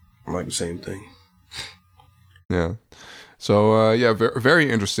like the same thing. Yeah. So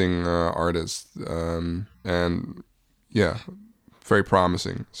very interesting artist, and yeah, very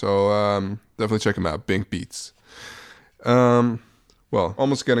promising. So definitely check him out. Bink Beats. Well,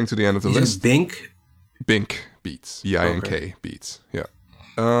 almost getting to the end of the You said list. Bink? Bink Beats. BINK Okay. Beats. Yeah.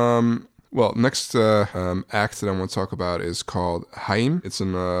 Well, next act that I want to talk about is called Haim. It's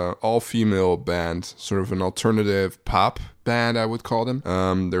an all-female band, sort of an alternative pop band, I would call them.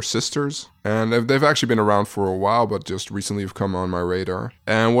 They're sisters, and they've actually been around for a while, but just recently have come on my radar.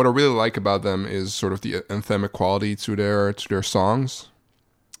 And what I really like about them is sort of the anthemic quality to their songs.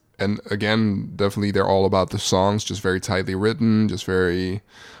 And again, definitely they're all about the songs, just very tightly written, just very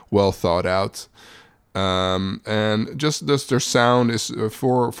well thought out. And just their sound is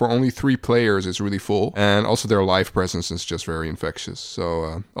for only 3 players is really full, and also their live presence is just very infectious.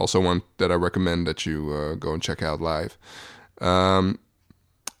 So also one that I recommend that you go and check out live.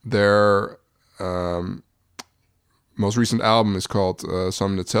 Their most recent album is called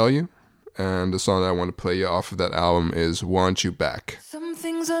Something to Tell You, and the song that I want to play you off of that album is Want You Back. Some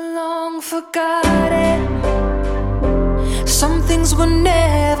things are long forgotten. Some things were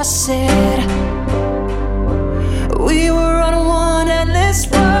never said. We were on one endless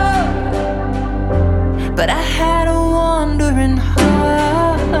road, but I had a wandering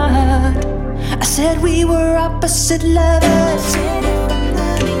heart. I said we were opposite lovers.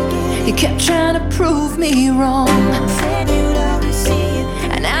 You kept trying to prove me wrong,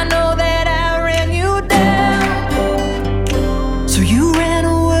 and I know that I ran you down. So you ran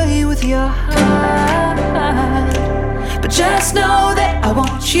away with your heart. But just know that I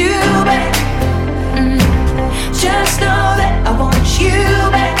want you back. Just know that I want you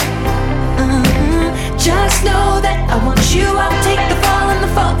back. Just know that I want you. I'll take the fall and the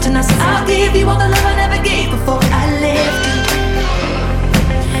fault, and I'll give you all the love I never gave before I left you.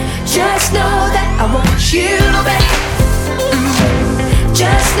 Just know that I want you back.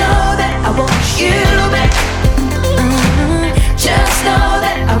 Just know that I want you back. Just know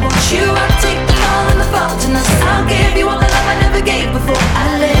that I want you. I'll take the fall and the fault, and I'll give you all the love I never gave before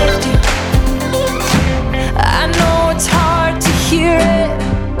I left you. I know it's hard to hear it,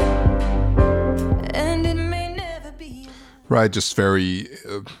 and it may never be. Right, just very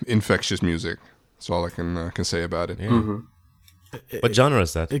infectious music. That's all I can say about it. Yeah. Mm-hmm. What genre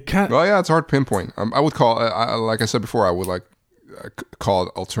is that? Well, yeah, it's hard to pinpoint. I would call, like I said before, I would call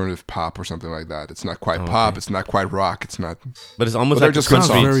it alternative pop or something like that. It's not quite pop. It's not quite rock. It's not. But it's almost they're like just Sounds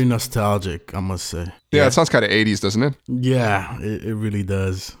good songs. very nostalgic, I must say. Yeah, it sounds kind of 80s, doesn't it? Yeah, it really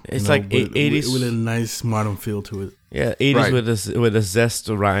does. It's like 80s with a nice modern feel to it. Yeah, 80s Right. with a zest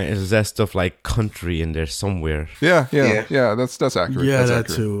of like country in there somewhere. Yeah. That's accurate. Yeah, that's that accurate.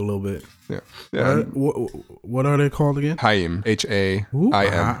 too, a little bit. Yeah. What are they called again? Haim.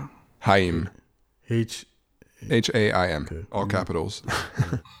 H-A-I-M. Haim. H. H-A-I-M. Okay. All capitals.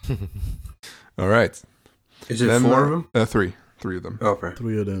 All right. Is it 4 of them? 3. 3 of them. Okay.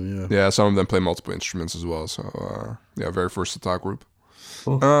 3 of them, yeah. Yeah, some of them play multiple instruments as well. So, very versatile group.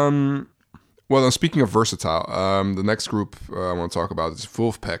 Cool. Well, then speaking of versatile, the next group I want to talk about is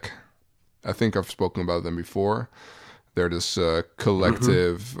Wolfpack. I think I've spoken about them before. They're this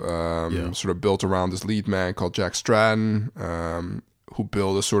collective, sort of built around this lead man called Jack Stratton, who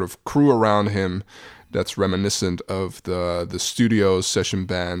built a sort of crew around him that's reminiscent of the studio session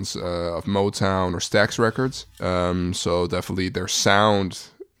bands of Motown or Stax Records. So definitely their sound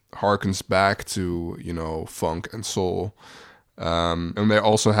harkens back to, funk and soul. And they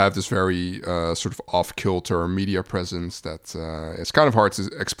also have this very sort of off-kilter media presence that it's kind of hard to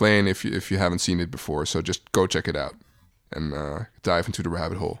explain if you haven't seen it before. So just go check it out and dive into the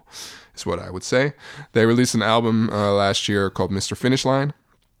rabbit hole, is what I would say. They released an album last year called Mr. Finish Line.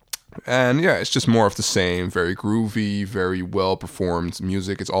 And yeah, it's just more of the same, very groovy, very well performed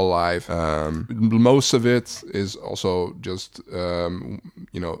music. It's all live. Most of it is also just,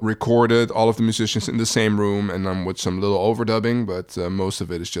 recorded, all of the musicians in the same room, and then with some little overdubbing, but most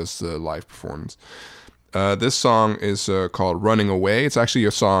of it is just live performance. This song is called Running Away. It's actually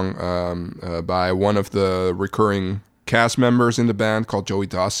a song by one of the recurring cast members in the band called Joey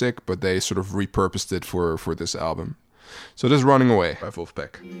Dosick, but they sort of repurposed it for this album. So this is Running Away by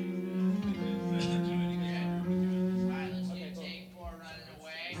Wolfpack.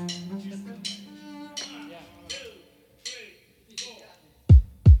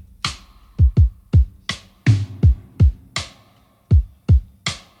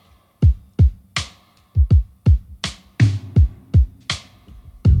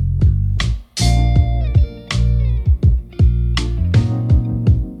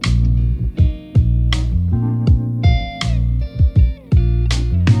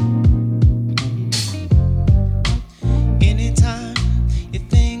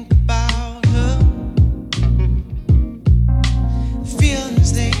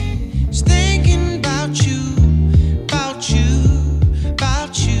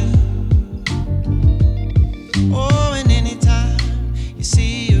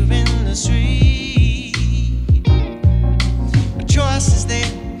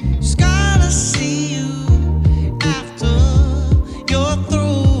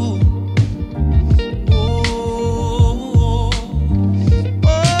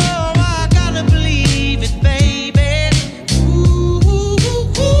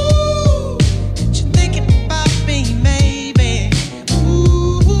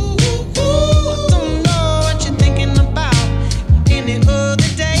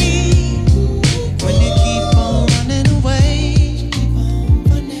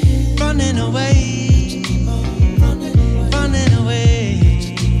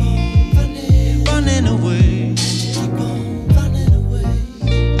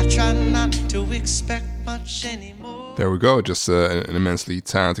 There we go, just an immensely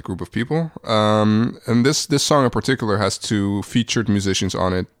talented group of people. And this song in particular has two featured musicians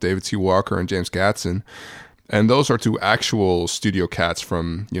on it, David T. Walker and James Gadsden. And those are two actual studio cats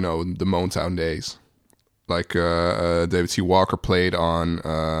from, the Motown days. Like David T. Walker played on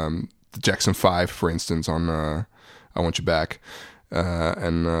the Jackson 5, for instance, on I Want You Back.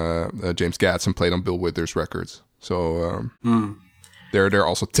 And James Gadsden played on Bill Withers records. So... They're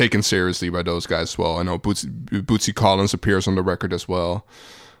also taken seriously by those guys as well. I know Bootsy Collins appears on the record as well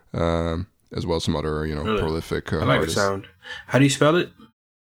as some other really? Prolific I like artists. the sound. How do you spell it?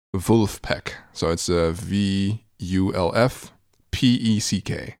 Wolfpack. So it's VULFPECK.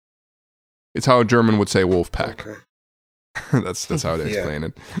 It's how a German would say Wolfpack. Okay. that's how they explain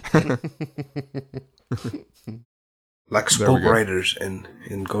it. Like spoke writers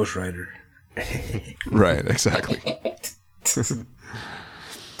in Ghost Rider. Right, exactly.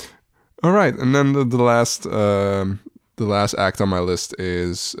 All right, and then the last act on my list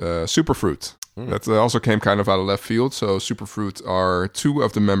is Superfruit. That also came kind of out of left field. So Superfruit are two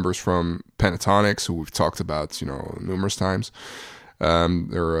of the members from Pentatonix, who we've talked about, numerous times.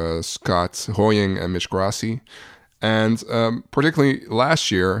 They're Scott Hoying and Mitch Grassi. And particularly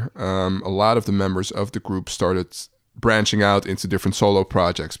last year, a lot of the members of the group started branching out into different solo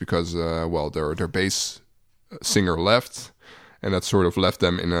projects because, their bass singer left. And that sort of left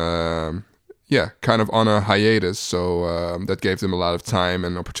them in kind of on a hiatus. So that gave them a lot of time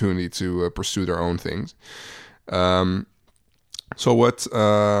and opportunity to pursue their own things. So what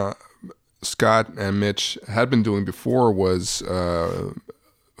Scott and Mitch had been doing before was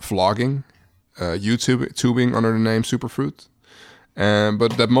vlogging, YouTubing under the name Superfruit.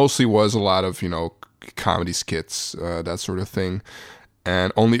 But that mostly was a lot of, comedy skits, that sort of thing.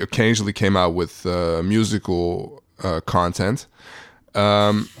 And only occasionally came out with musical content.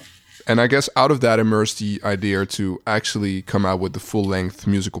 And I guess out of that emerged the idea to actually come out with the full-length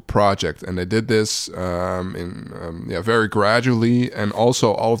musical project. And they did this very gradually. And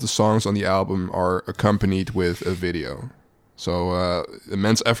also all of the songs on the album are accompanied with a video. So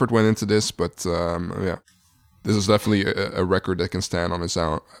immense effort went into this, but this is definitely a record that can stand on its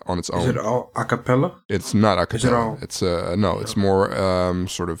own. Is it all a cappella? It's not a cappella. Is it all? It's it's more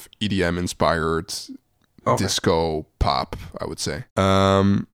sort of EDM inspired. Okay. Disco pop, I would say.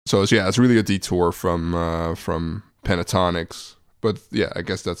 So it's really a detour from Pentatonix, but yeah, I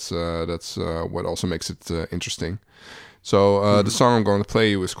guess that's what also makes it interesting. So the song I'm going to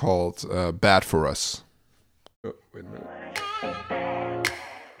play you is called "Bad for Us." Oh, wait a minute.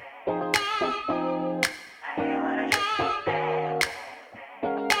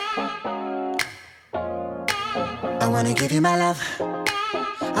 I wanna give you my love.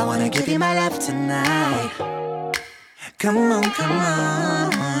 I I wanna give you my love tonight. Come on, come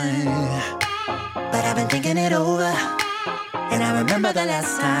on. But I've been thinking it over, and I remember the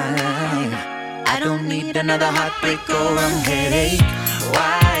last time. I don't need another heartbreak or a headache.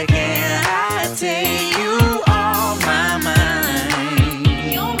 Why can't I take you off my mind?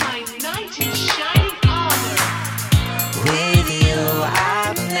 You're my knight in shining armor. With you,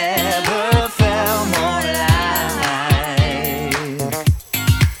 I've never felt more alive.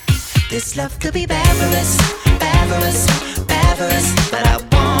 This love could be barbarous, barbarous, barbarous, but I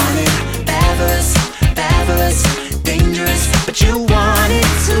want it. Barbarous, barbarous, dangerous, but you want it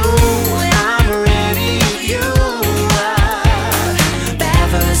too. And I'm ready if you are.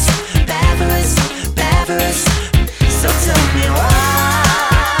 Barbarous, barbarous, barbarous. So tell me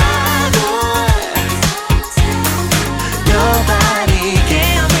why, boy, nobody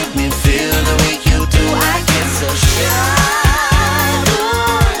can make me feel the way you do. I get so shy,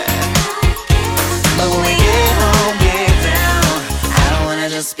 boy, but when we get home, get down, I don't wanna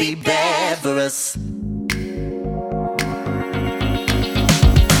just be barbarous.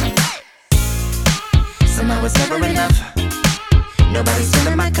 Somehow it's never enough. Nobody's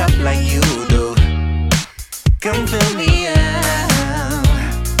filling my cup like you do. Come fill me up.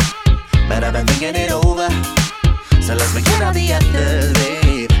 But I've been thinking it over, so let's forget all the others,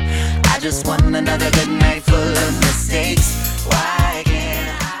 babe. I just want another good night full of mistakes. Why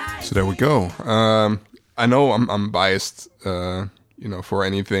can't I? So there we go. I know I'm biased, for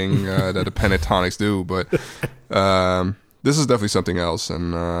anything that the Pentatonics do, but this is definitely something else,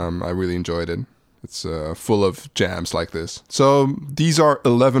 and I really enjoyed it. It's full of jams like this. So these are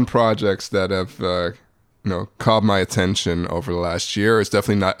 11 projects that have, caught my attention over the last year. It's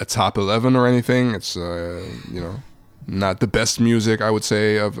definitely not a top 11 or anything. It's, not the best music, I would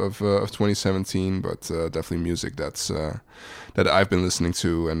say, of 2017, but definitely music that I've been listening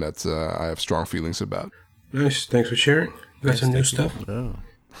to and that I have strong feelings about. Nice. Thanks for sharing. Got some new stuff. Oh.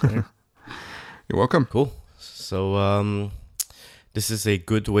 You're welcome. Cool. So, this is a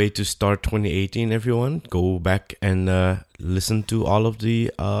good way to start 2018, everyone. Go back and listen to all of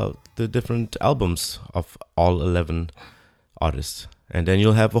the different albums of all 11 artists. And then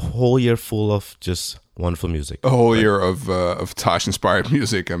you'll have a whole year full of just wonderful music. A whole year of Tosh-inspired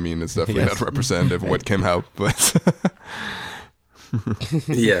music. I mean, it's definitely not representative of what came out, but...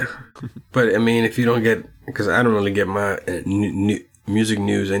 Yeah. But, I mean, if you don't get... Because I don't really get my music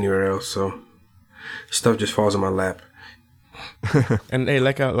news anywhere else, so stuff just falls in my lap. And hey,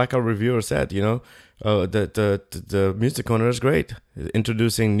 like our reviewer said, the music corner is great,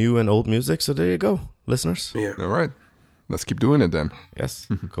 introducing new and old music. So there you go, listeners. Yeah. All right, let's keep doing it then. Yes.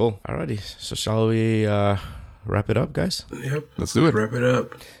 Cool. Alrighty. So shall we wrap it up, guys? Yep. Let's do it. Wrap it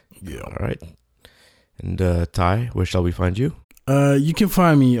up. Yeah. All right. And Ty, where shall we find you? You can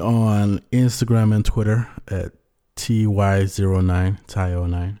find me on Instagram and Twitter at TY09,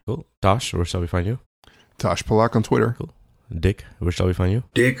 Ty09. Cool. Tosh, where shall we find you? Tosh Palak on Twitter. Cool. Dick, where shall we find you?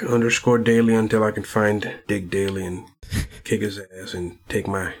 Dick_Daily until I can find Dick Daily and kick his ass and take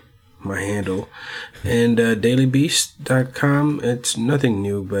my handle. And dailybeast.com, it's nothing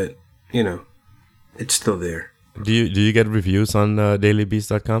new, but, it's still there. Do you get reviews on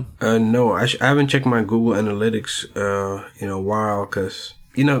dailybeast.com? No, I haven't checked my Google Analytics in a while because,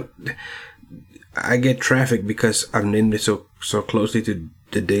 I get traffic because I've named it so closely to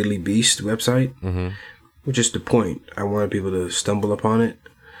the Daily Beast website. Mm-hmm. Which is the point. I wanted people to stumble upon it,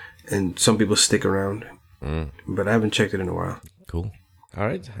 and some people stick around. But I haven't checked it in a while. Cool. All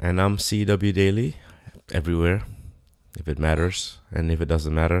right. And I'm CW Daily everywhere, if it matters. And if it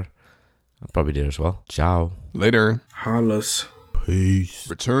doesn't matter, I'm probably there as well. Ciao. Later. Hollas. Peace.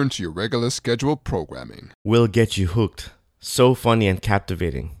 Return to your regular scheduled programming. We'll get you hooked. So funny and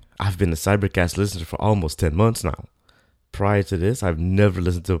captivating. I've been a Cybercast listener for almost 10 months now. Prior to this, I've never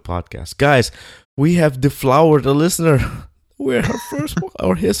listened to a podcast. Guys, we have deflowered a listener. We're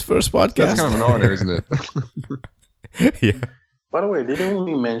his first podcast. That's kind of an honor, isn't it? Yeah. By the way, didn't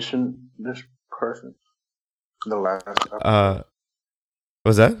we mention this person the last episode?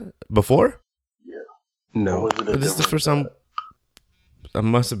 Was that before? Yeah. No. This is the first time. That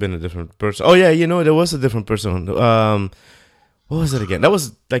must have been a different person. Oh yeah, there was a different person. What was it again? That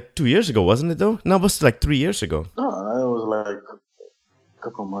was like 2 years ago, wasn't it though? No, it was like 3 years ago. No, it was like a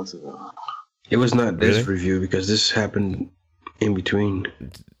couple months ago. It was not this review because this happened in between.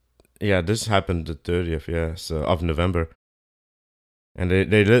 Yeah, this happened the 30th, of November. And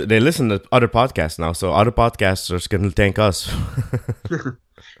they listen to other podcasts now, so other podcasters can thank us for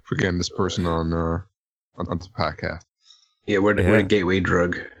getting this person on the podcast. Yeah, we're the gateway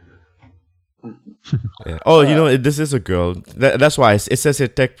drug. Yeah. Oh, you know, this is a girl. That's why it says here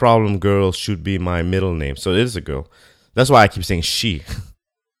Tech Problem Girl should be my middle name. So it is a girl. That's why I keep saying she.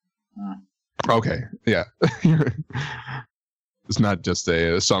 Okay, yeah. It's not just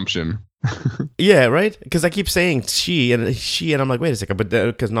a assumption. Yeah, right? Because I keep saying she, and I'm like, wait a second. But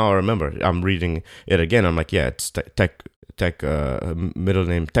because now I remember, I'm reading it again. I'm like, yeah, it's tech middle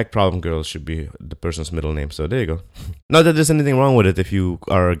name. Tech Problem Girl should be the person's middle name. So there you go. Not that there's anything wrong with it if you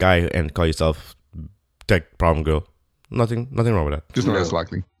are a guy and call yourself Tech Problem Girl. Nothing wrong with that. Just not as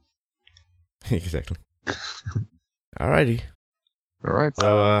likely. Exactly. Alrighty. All right.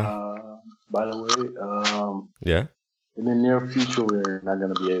 So, by the way, yeah. in the near future, we're not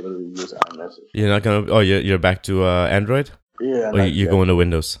gonna be able to use iMessage. You're not gonna. Oh, you're back to Android. Yeah. Or you're going to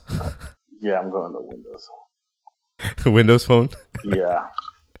Windows. Yeah, I'm going to Windows. Windows phone. Yeah.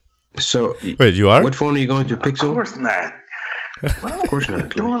 So wait, you are? What phone are you going to? Pixel? Of course not. Of course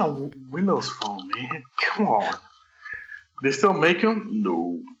not. You're on a Windows phone, man. Come on. They still make them?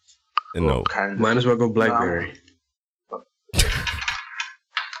 No. No. Might as well go BlackBerry.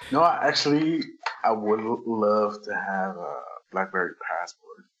 No, actually, I would love to have a BlackBerry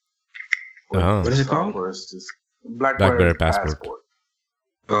Passport. What is it called? It's just BlackBerry Passport.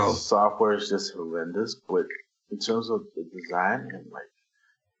 Oh. Software is just horrendous, but in terms of the design and like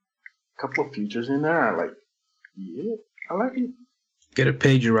a couple of features in there, I like. Yeah, I like it. Get a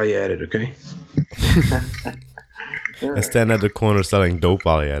pager while you're at it, okay? Yeah. And stand at the corner selling dope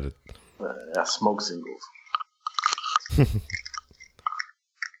while you're at it. I smoke singles.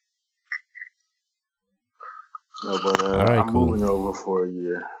 No, but Alright, I'm cool. moving over for a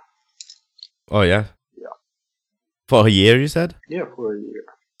year. Oh yeah. Yeah. For a year, you said? Yeah, for a year.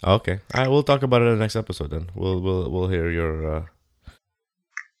 Okay. All right, we'll talk about it in the next episode then. We'll hear your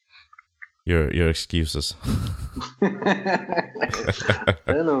excuses.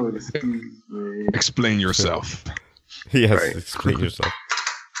 Hello, excuse me. Explain yourself. Yes, Right. explain yourself.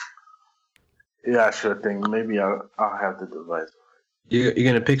 Yeah, sure thing. Maybe I'll have the device. You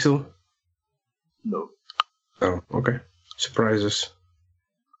gonna Pixel? No. Oh, okay. Surprise us.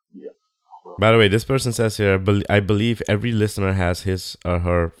 Yeah. By the way, this person says here, I believe every listener has his or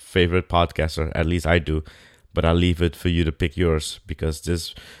her favorite podcaster. At least I do. But I'll leave it for you to pick yours because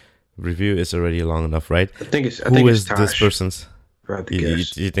this review is already long enough, right? I think it's Who is Tosh. this person's? You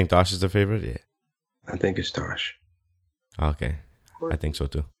You think Tosh is the favorite? Yeah. I think it's Tosh. Okay. I think so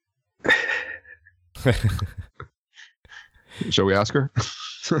too. Shall we ask her?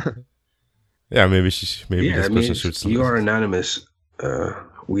 Yeah, maybe this person should. You are anonymous.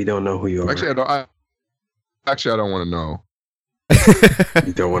 We don't know who you are. Actually, I don't want to know.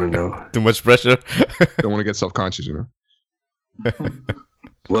 You don't want to know. Too much pressure. Don't want to get self-conscious, you know.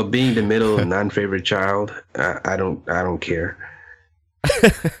 Well, being the middle non-favorite child, I don't care.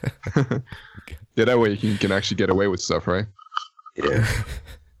 Yeah, that way you can actually get away with stuff, right? Yeah.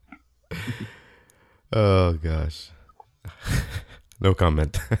 Oh gosh. No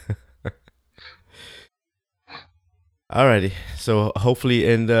comment. Alrighty. So hopefully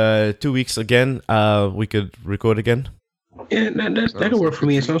in 2 weeks again, we could record again. Yeah, that can work for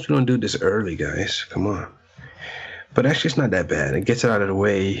me as long as we don't do this early, guys. Come on. But actually, it's not that bad. It gets it out of the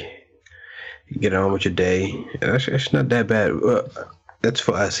way. You get on with your day. Actually, it's not that bad. That's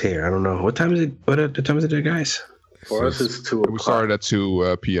for us here. I don't know. What time is it? What time is it there, guys? For us, it's 2 o'clock. We started at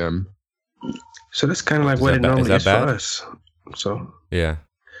 2 p.m. So that's kind of like what it normally is for us. So yeah.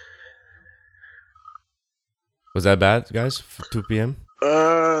 Was that bad, guys? 2 p.m.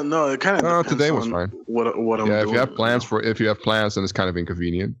 No, it kind of. Today was fine. What I'm doing. If you have plans, then it's kind of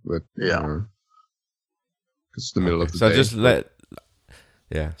inconvenient. But yeah, because it's the middle of the so day. Just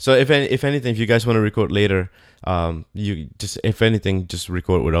yeah. So if anything, if you guys want to record later, you just just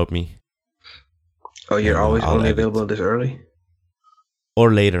record without me. Oh, you're always only available this early?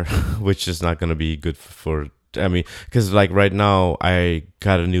 Or later, which is not going to be good for, I mean, because like right now, I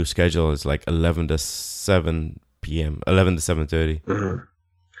got a new schedule. It's like 11 to 7 p.m., 11 to 7:30. Mm-hmm.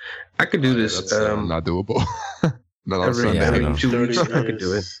 I could do this. That's not doable. Not on Sunday. Every 2 weeks, I could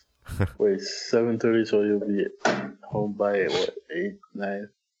do it. Wait, 7:30, so you'll be home by what, 8, 9?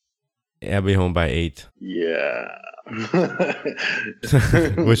 Yeah, I'll be home by 8. Yeah.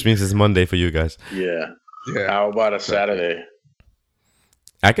 Which means it's Monday for you guys. Yeah. Yeah. How about a Saturday?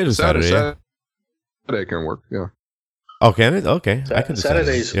 I could do Saturday. Saturday can work, yeah. Oh, can it? Okay. I can do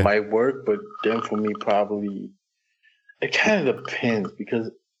Saturdays yeah. might work, but then for me, probably, it kind of depends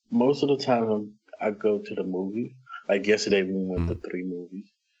because most of the time I go to the movies. Like yesterday, we went to 3 movies.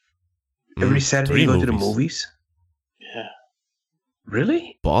 Every Saturday you go to the movies? Yeah.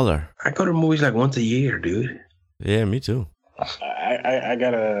 Really? Baller. I go to movies like once a year, dude. Yeah, me too. I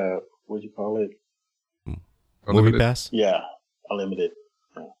got a what do you call it? Movie Pass? Yeah, unlimited.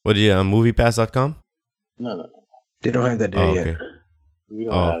 What do you MoviePass.com? No. They don't have that there yet. Okay. We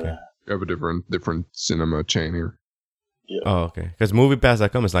don't have that. We have a different cinema chain here. Yeah. Oh, okay. Because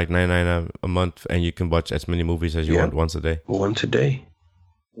MoviePass.com is like $9.99 a month, and you can watch as many movies as you want once a day. Once a day.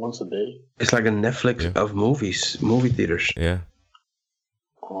 Once a day? It's like a Netflix of movies, movie theaters. Yeah.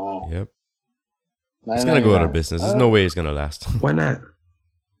 Oh. Yep. It's gonna go out of business. There's no way it's gonna last. Why not?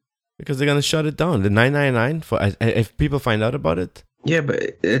 Because they're gonna shut it down. The $9.99 for if people find out about it. Yeah,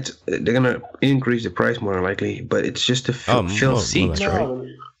 but they're gonna increase the price more than likely. But it's just to fill seats, right?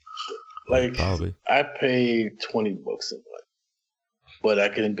 Like probably. I pay $20 a month, but I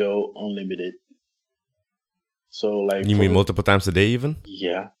can go unlimited. So like You mean multiple times a day, even?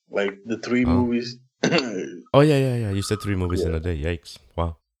 Yeah, like the 3 movies. Oh yeah. You said 3 movies in a day. Yikes!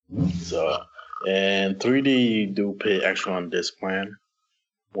 Wow. So and 3D you do pay extra on this plan,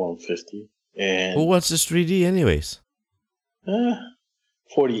 $150. And Who watches 3D anyways?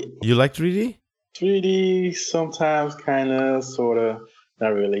 40. You like 3D? 3D sometimes, kind of, sort of,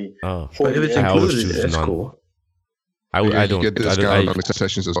 not really. Oh, but if it's included, that's cool. I don't get discount on the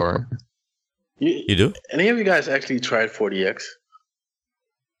sessions as well. You do? Any of you guys actually tried 40X?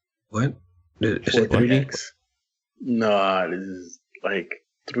 What? Is that 3D? No, this is like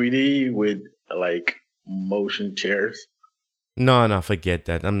 3D with like motion chairs. No, forget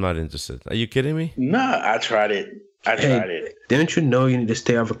that. I'm not interested. Are you kidding me? No, I tried it. I tried it. Didn't you know you need to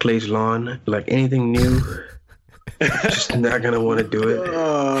stay off of Clay's lawn? Like anything new, just not gonna want to do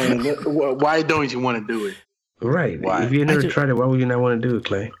it. Why don't you want to do it? Right. Why? If you never tried it, why would you not want to do it,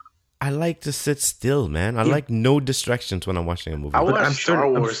 Clay? I like to sit still, man. I like no distractions when I'm watching a movie. I watched Star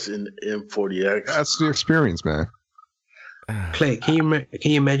Wars in 40X. That's the experience, man. Clay, can you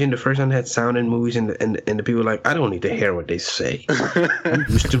imagine the first time they had sound in movies and the people were like, I don't need to hear what they say. I'm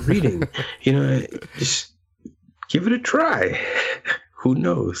used to reading. You know, just give it a try. Who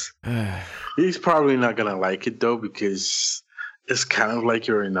knows? He's probably not gonna like it though, because it's kind of like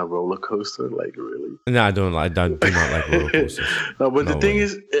you're in a roller coaster, like really. No, I do not like roller coasters. No, but the thing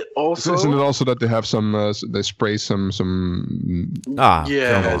is, it also isn't it also that they have some they spray some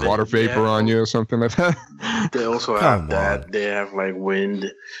water vapor on you or something like that? They also have that. They have like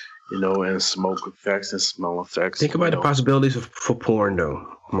wind, and smoke effects and smell effects. Think about the possibilities for porn, though.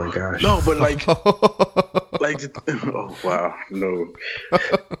 Oh my gosh. No, but like, oh wow, no.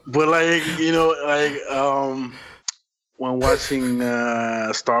 But when watching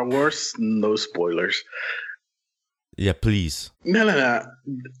Star Wars, no spoilers. Yeah, please. No.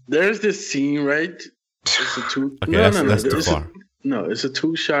 There's this scene, right? It's a two. Okay, that's too far. It's a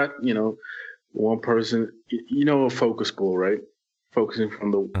 2-shot. One person. A focus pull, right? Focusing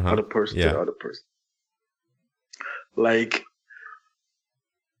from the other person to the other person. Like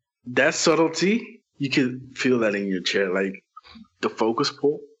that subtlety, you can feel that in your chair. Like the focus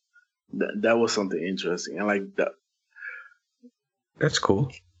pull. That was something interesting, and like that. That's cool.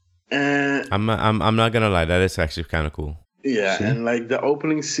 I'm not gonna lie, that is actually kind of cool. Yeah, and like the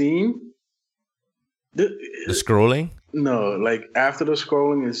opening scene, the scrolling. No, like after the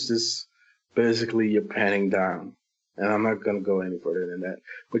scrolling, it's just basically you're panning down, and I'm not gonna go any further than that.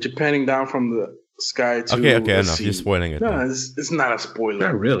 But you're panning down from the sky to okay, enough. Sea. You're spoiling it. No, it's not a spoiler.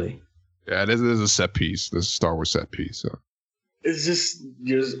 Not really. Yeah, this is a set piece. This is a Star Wars set piece. So. It's just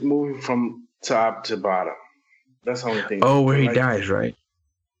you're moving from top to bottom. That's the only thing. Oh, where he dies, right?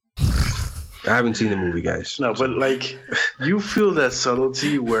 I haven't seen the movie, guys. No, but like you feel that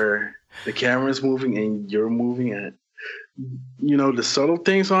subtlety where the camera's moving and you're moving, and the subtle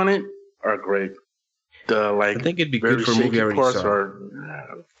things on it are great. I think it'd be good for a movie I already saw.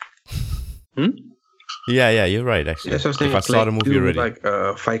 Yeah, you're right. Actually, that's what I was thinking. If I saw the movie already, like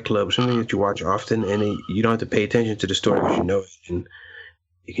Fight Club, something that you watch often, and you don't have to pay attention to the story because you know it, and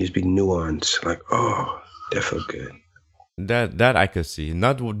it can just be nuanced. Like, oh, that felt good. That I could see.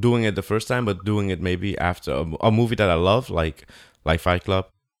 Not doing it the first time, but doing it maybe after a movie that I love, like Fight Club.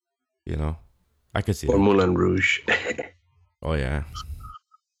 I could see. Or Moulin Rouge. Oh yeah.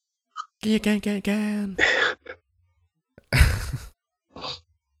 You can.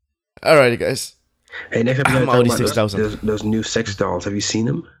 Alrighty, guys. Hey, next I'm episode, already 6,000. Those new sex dolls. Have you seen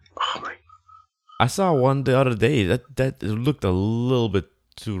them? Oh my! I saw one the other day. That looked a little bit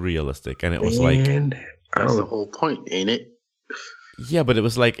too realistic, and it was that's the whole point, ain't it? Yeah, but it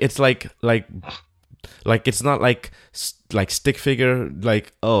was it's it's not like stick figure.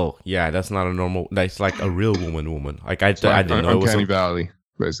 Like, oh yeah, that's not a normal. That's like a real woman. Like I didn't know it was Uncanny Valley,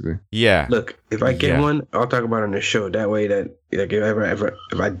 basically. Yeah. Look, if I get one, I'll talk about it on the show. That way, that like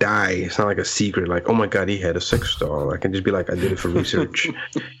if I die, it's not like a secret. Like, oh my god, he had a sex doll. I can just be like, I did it for research.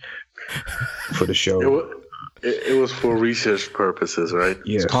 for the show. It was for research purposes, right?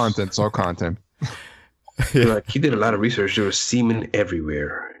 Yes. It's content. It's all content. Like he did a lot of research. There was semen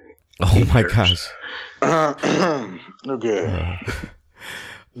everywhere. Oh my gosh. Okay.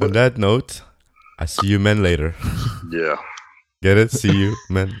 On that note, I see you men later. Yeah. Get it? See you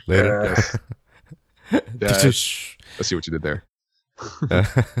men later. Yes. I see what you did there.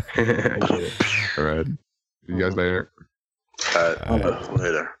 All right. See you guys later.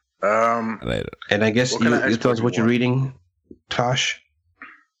 Later. Later. And I guess What kind of you tell us expert what you you're want? reading, Tosh.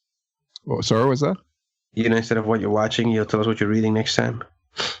 Oh, sorry, what's that? You know, instead of what you're watching, you'll tell us what you're reading next time.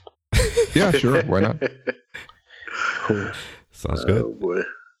 Yeah, sure. Why not? Cool. Sounds good. Oh boy.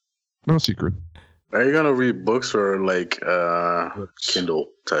 No secret. Are you gonna read books or like Kindle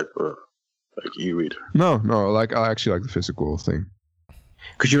type of like e-reader? No. Like I actually like the physical thing.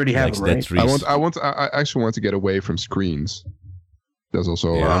 Because you already have them, right? I actually want to get away from screens. There's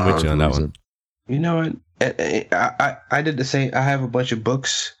also Yeah, I'm with you on that reason. one. You know what? I did the same. I have a bunch of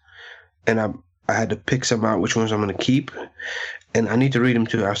books, and I had to pick some out which ones I'm going to keep, and I need to read them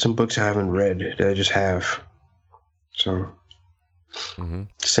too. I have some books I haven't read that I just have. So,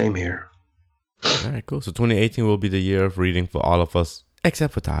 same here. All right, cool. So 2018 will be the year of reading for all of us,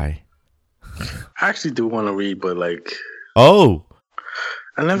 except for Ty. I actually do want to read, but like, Oh,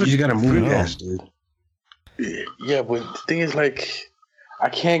 I never. You just got to move Oh. fast, dude. Yeah, but the thing is, like, I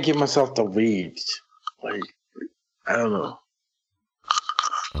can't get myself to read. Like, I don't know.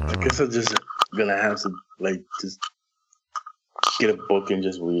 I guess I'm just gonna have to like just get a book and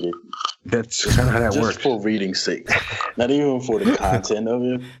just read it. That's kind of how that Just works. for reading's sake, not even for the content of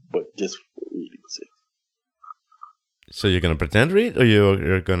it, but just for reading's sake. so you're gonna pretend read, or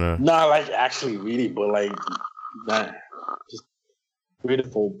you're gonna? Not like actually read it, but like, nah, just read a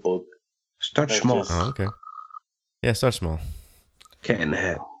full book. Start That's small. just- Oh, okay. Yeah, start small. Cat in the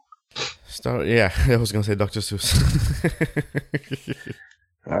hat. Yeah, I was gonna say Dr. Seuss.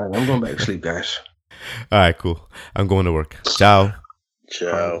 All right, I'm going back to sleep, guys. All right, cool. I'm going to work. Ciao.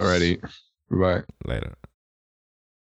 Ciao. Alrighty. Bye. Later.